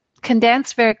to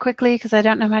condense very quickly because I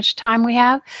don't know how much time we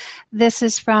have. This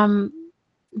is from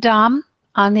Dom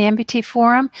on the MBT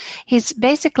forum. He's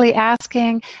basically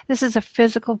asking, this is a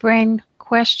physical brain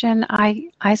question,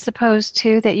 I suppose,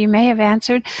 too, that you may have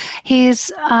answered.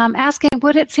 He's asking,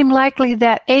 would it seem likely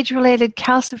that age-related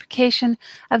calcification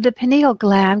of the pineal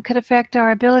gland could affect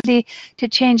our ability to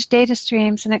change data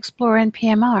streams and explore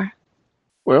NPMR?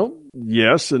 Well,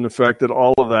 yes, and the fact that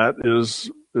all of that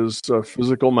is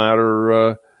physical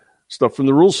matter stuff from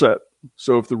the rule set.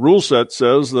 So if the rule set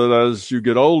says that as you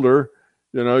get older,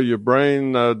 your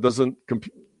brain doesn't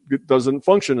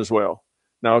function as well.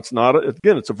 Now, it's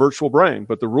a virtual brain,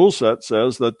 but the rule set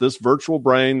says that this virtual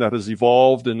brain that has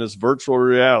evolved in this virtual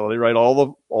reality, right?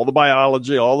 All the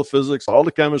biology, all the physics, all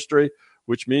the chemistry,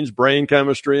 which means brain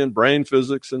chemistry and brain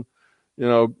physics and,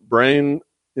 brain,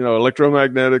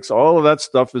 electromagnetics, all of that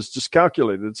stuff is just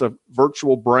calculated. It's a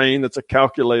virtual brain. It's a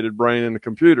calculated brain in a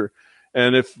computer.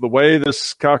 And if the way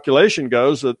this calculation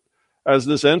goes, that as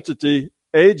this entity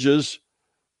ages,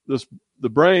 the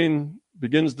brain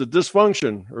begins to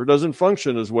dysfunction or doesn't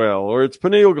function as well, or its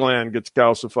pineal gland gets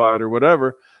calcified or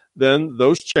whatever, then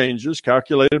those changes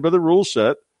calculated by the rule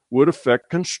set would affect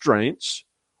constraints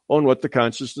on what the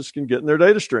consciousness can get in their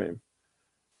data stream.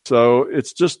 So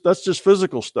that's just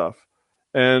physical stuff.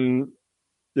 And,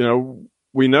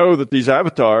 we know that these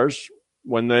avatars,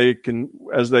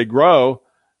 as they grow,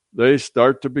 they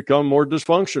start to become more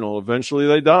dysfunctional. Eventually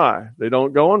they die. They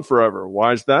don't go on forever.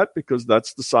 Why is that? Because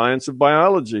that's the science of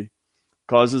biology.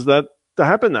 Causes that to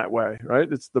happen that way,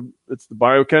 right? It's the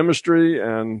biochemistry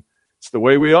and it's the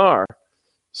way we are.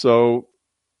 So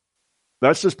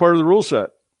that's just part of the rule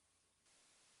set.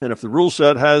 And if the rule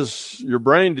set has your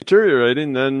brain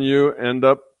deteriorating, then you end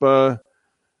up,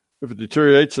 if it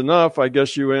deteriorates enough, I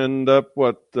guess you end up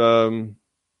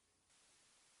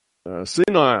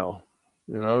senile.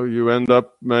 You end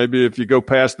up, maybe if you go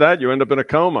past that, you end up in a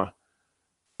coma.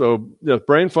 So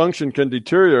brain function can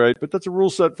deteriorate, but that's a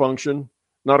rule set function,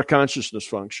 not a consciousness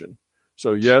function.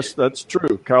 So yes, that's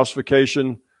true.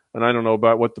 Calcification, and I don't know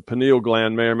about what the pineal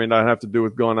gland may or may not have to do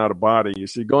with going out of body. You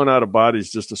see, going out of body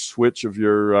is just a switch of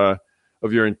your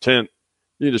intent.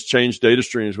 You just change data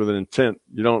streams with an intent.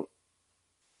 You don't,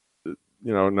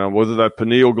 now whether that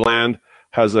pineal gland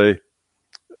has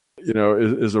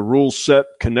is a rule set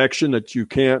connection that you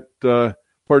can't, part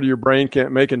of your brain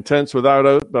can't make intents without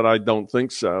it, but I don't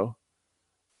think so.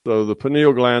 So the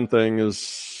pineal gland thing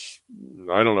is,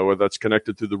 I don't know whether that's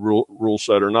connected to the rule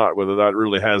set or not, whether that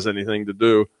really has anything to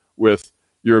do with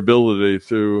your ability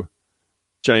to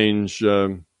change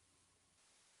data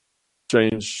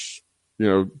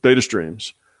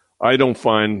streams. I don't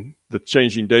find that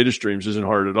changing data streams isn't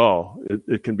hard at all.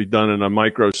 It can be done in a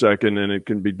microsecond, and it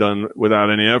can be done without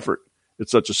any effort.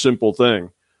 It's such a simple thing.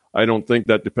 I don't think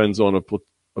that depends on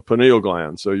a pineal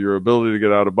gland. So your ability to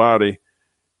get out of body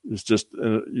is just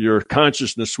your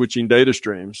consciousness switching data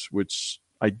streams, which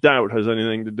I doubt has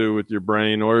anything to do with your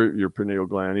brain or your pineal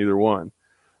gland, either one.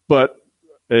 But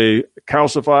a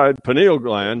calcified pineal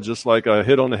gland, just like a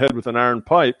hit on the head with an iron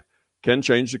pipe, can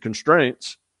change the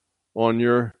constraints on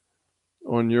your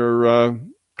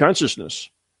consciousness.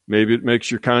 Maybe it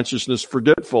makes your consciousness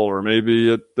forgetful, or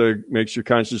maybe it makes your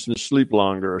consciousness sleep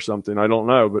longer or something. I don't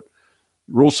know, but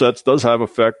rule sets does have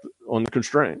effect on the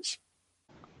constraints.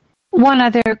 One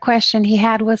other question he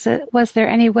had was there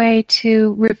any way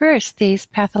to reverse these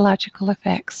pathological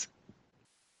effects?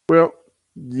 Well,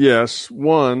 yes.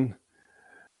 One,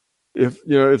 if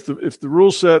the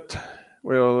rule set,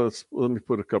 well, let me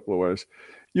put a couple of ways.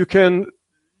 You can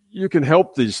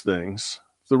help these things.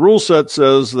 The rule set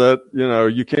says that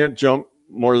you can't jump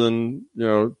more than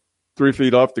 3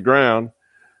 feet off the ground.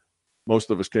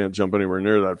 Most of us can't jump anywhere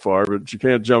near that far, but you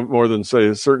can't jump more than, say,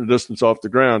 a certain distance off the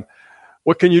ground.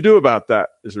 What can you do about that?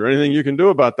 Is there anything you can do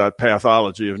about that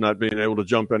pathology of not being able to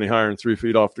jump any higher than 3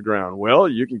 feet off the ground? Well,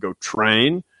 you can go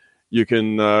train. You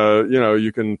can,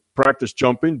 you can practice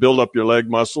jumping, build up your leg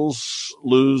muscles,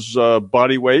 lose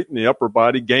body weight in the upper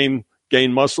body, gain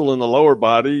muscle in the lower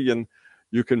body, and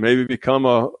you can maybe become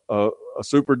a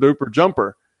super duper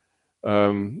jumper.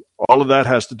 All of that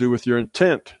has to do with your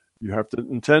intent. You have to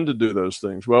intend to do those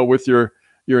things. Well, with your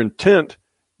intent,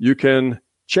 you can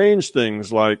change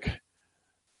things like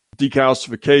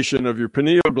decalcification of your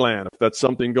pineal gland. If that's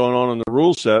something going on in the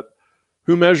rule set,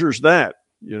 who measures that?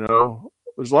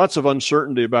 There's lots of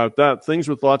uncertainty about that. Things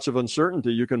with lots of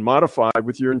uncertainty you can modify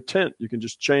with your intent. You can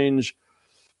just change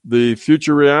the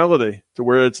future reality to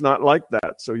where it's not like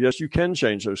that. So yes, you can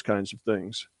change those kinds of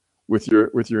things with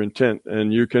your intent,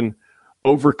 and you can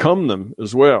overcome them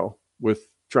as well with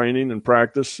training and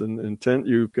practice and intent.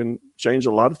 You can change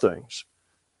a lot of things.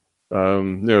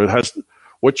 It has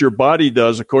what your body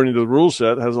does according to the rule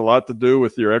set has a lot to do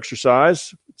with your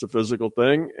exercise. It's a physical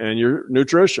thing, and your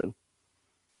nutrition.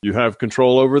 You have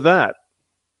control over that.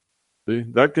 See,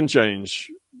 that can change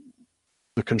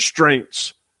the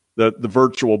constraints that the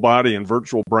virtual body and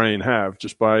virtual brain have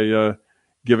just by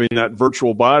giving that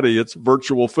virtual body its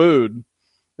virtual food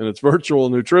and its virtual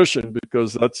nutrition,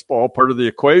 because that's all part of the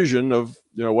equation of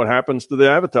what happens to the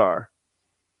avatar.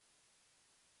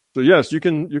 So yes, you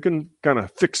can kind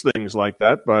of fix things like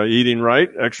that by eating right,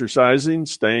 exercising,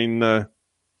 staying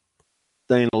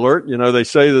alert. They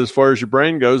say that as far as your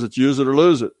brain goes, it's use it or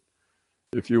lose it.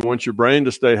 If you want your brain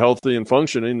to stay healthy and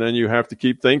functioning, then you have to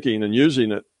keep thinking and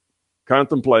using it,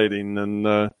 contemplating.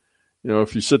 And,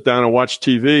 if you sit down and watch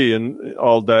TV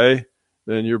all day,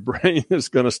 then your brain is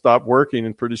going to stop working.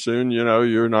 And pretty soon,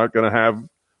 you're not going to have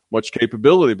much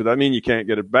capability. But that means you can't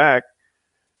get it back.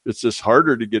 It's just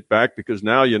harder to get back because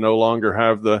now you no longer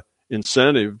have the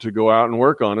incentive to go out and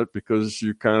work on it because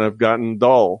you kind of gotten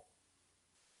dull.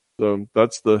 So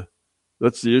that's the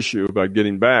issue about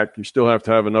getting back. You still have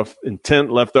to have enough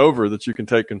intent left over that you can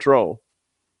take control.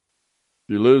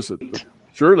 If you lose it, but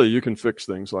surely you can fix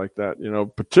things like that.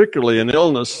 Particularly an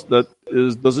illness that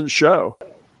doesn't show.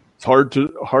 It's hard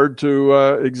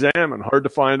to examine, hard to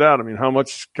find out. I mean, how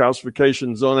much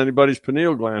calcification is on anybody's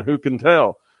pineal gland? Who can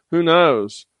tell? Who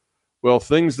knows? Well,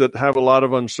 things that have a lot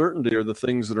of uncertainty are the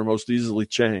things that are most easily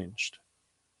changed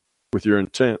with your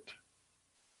intent.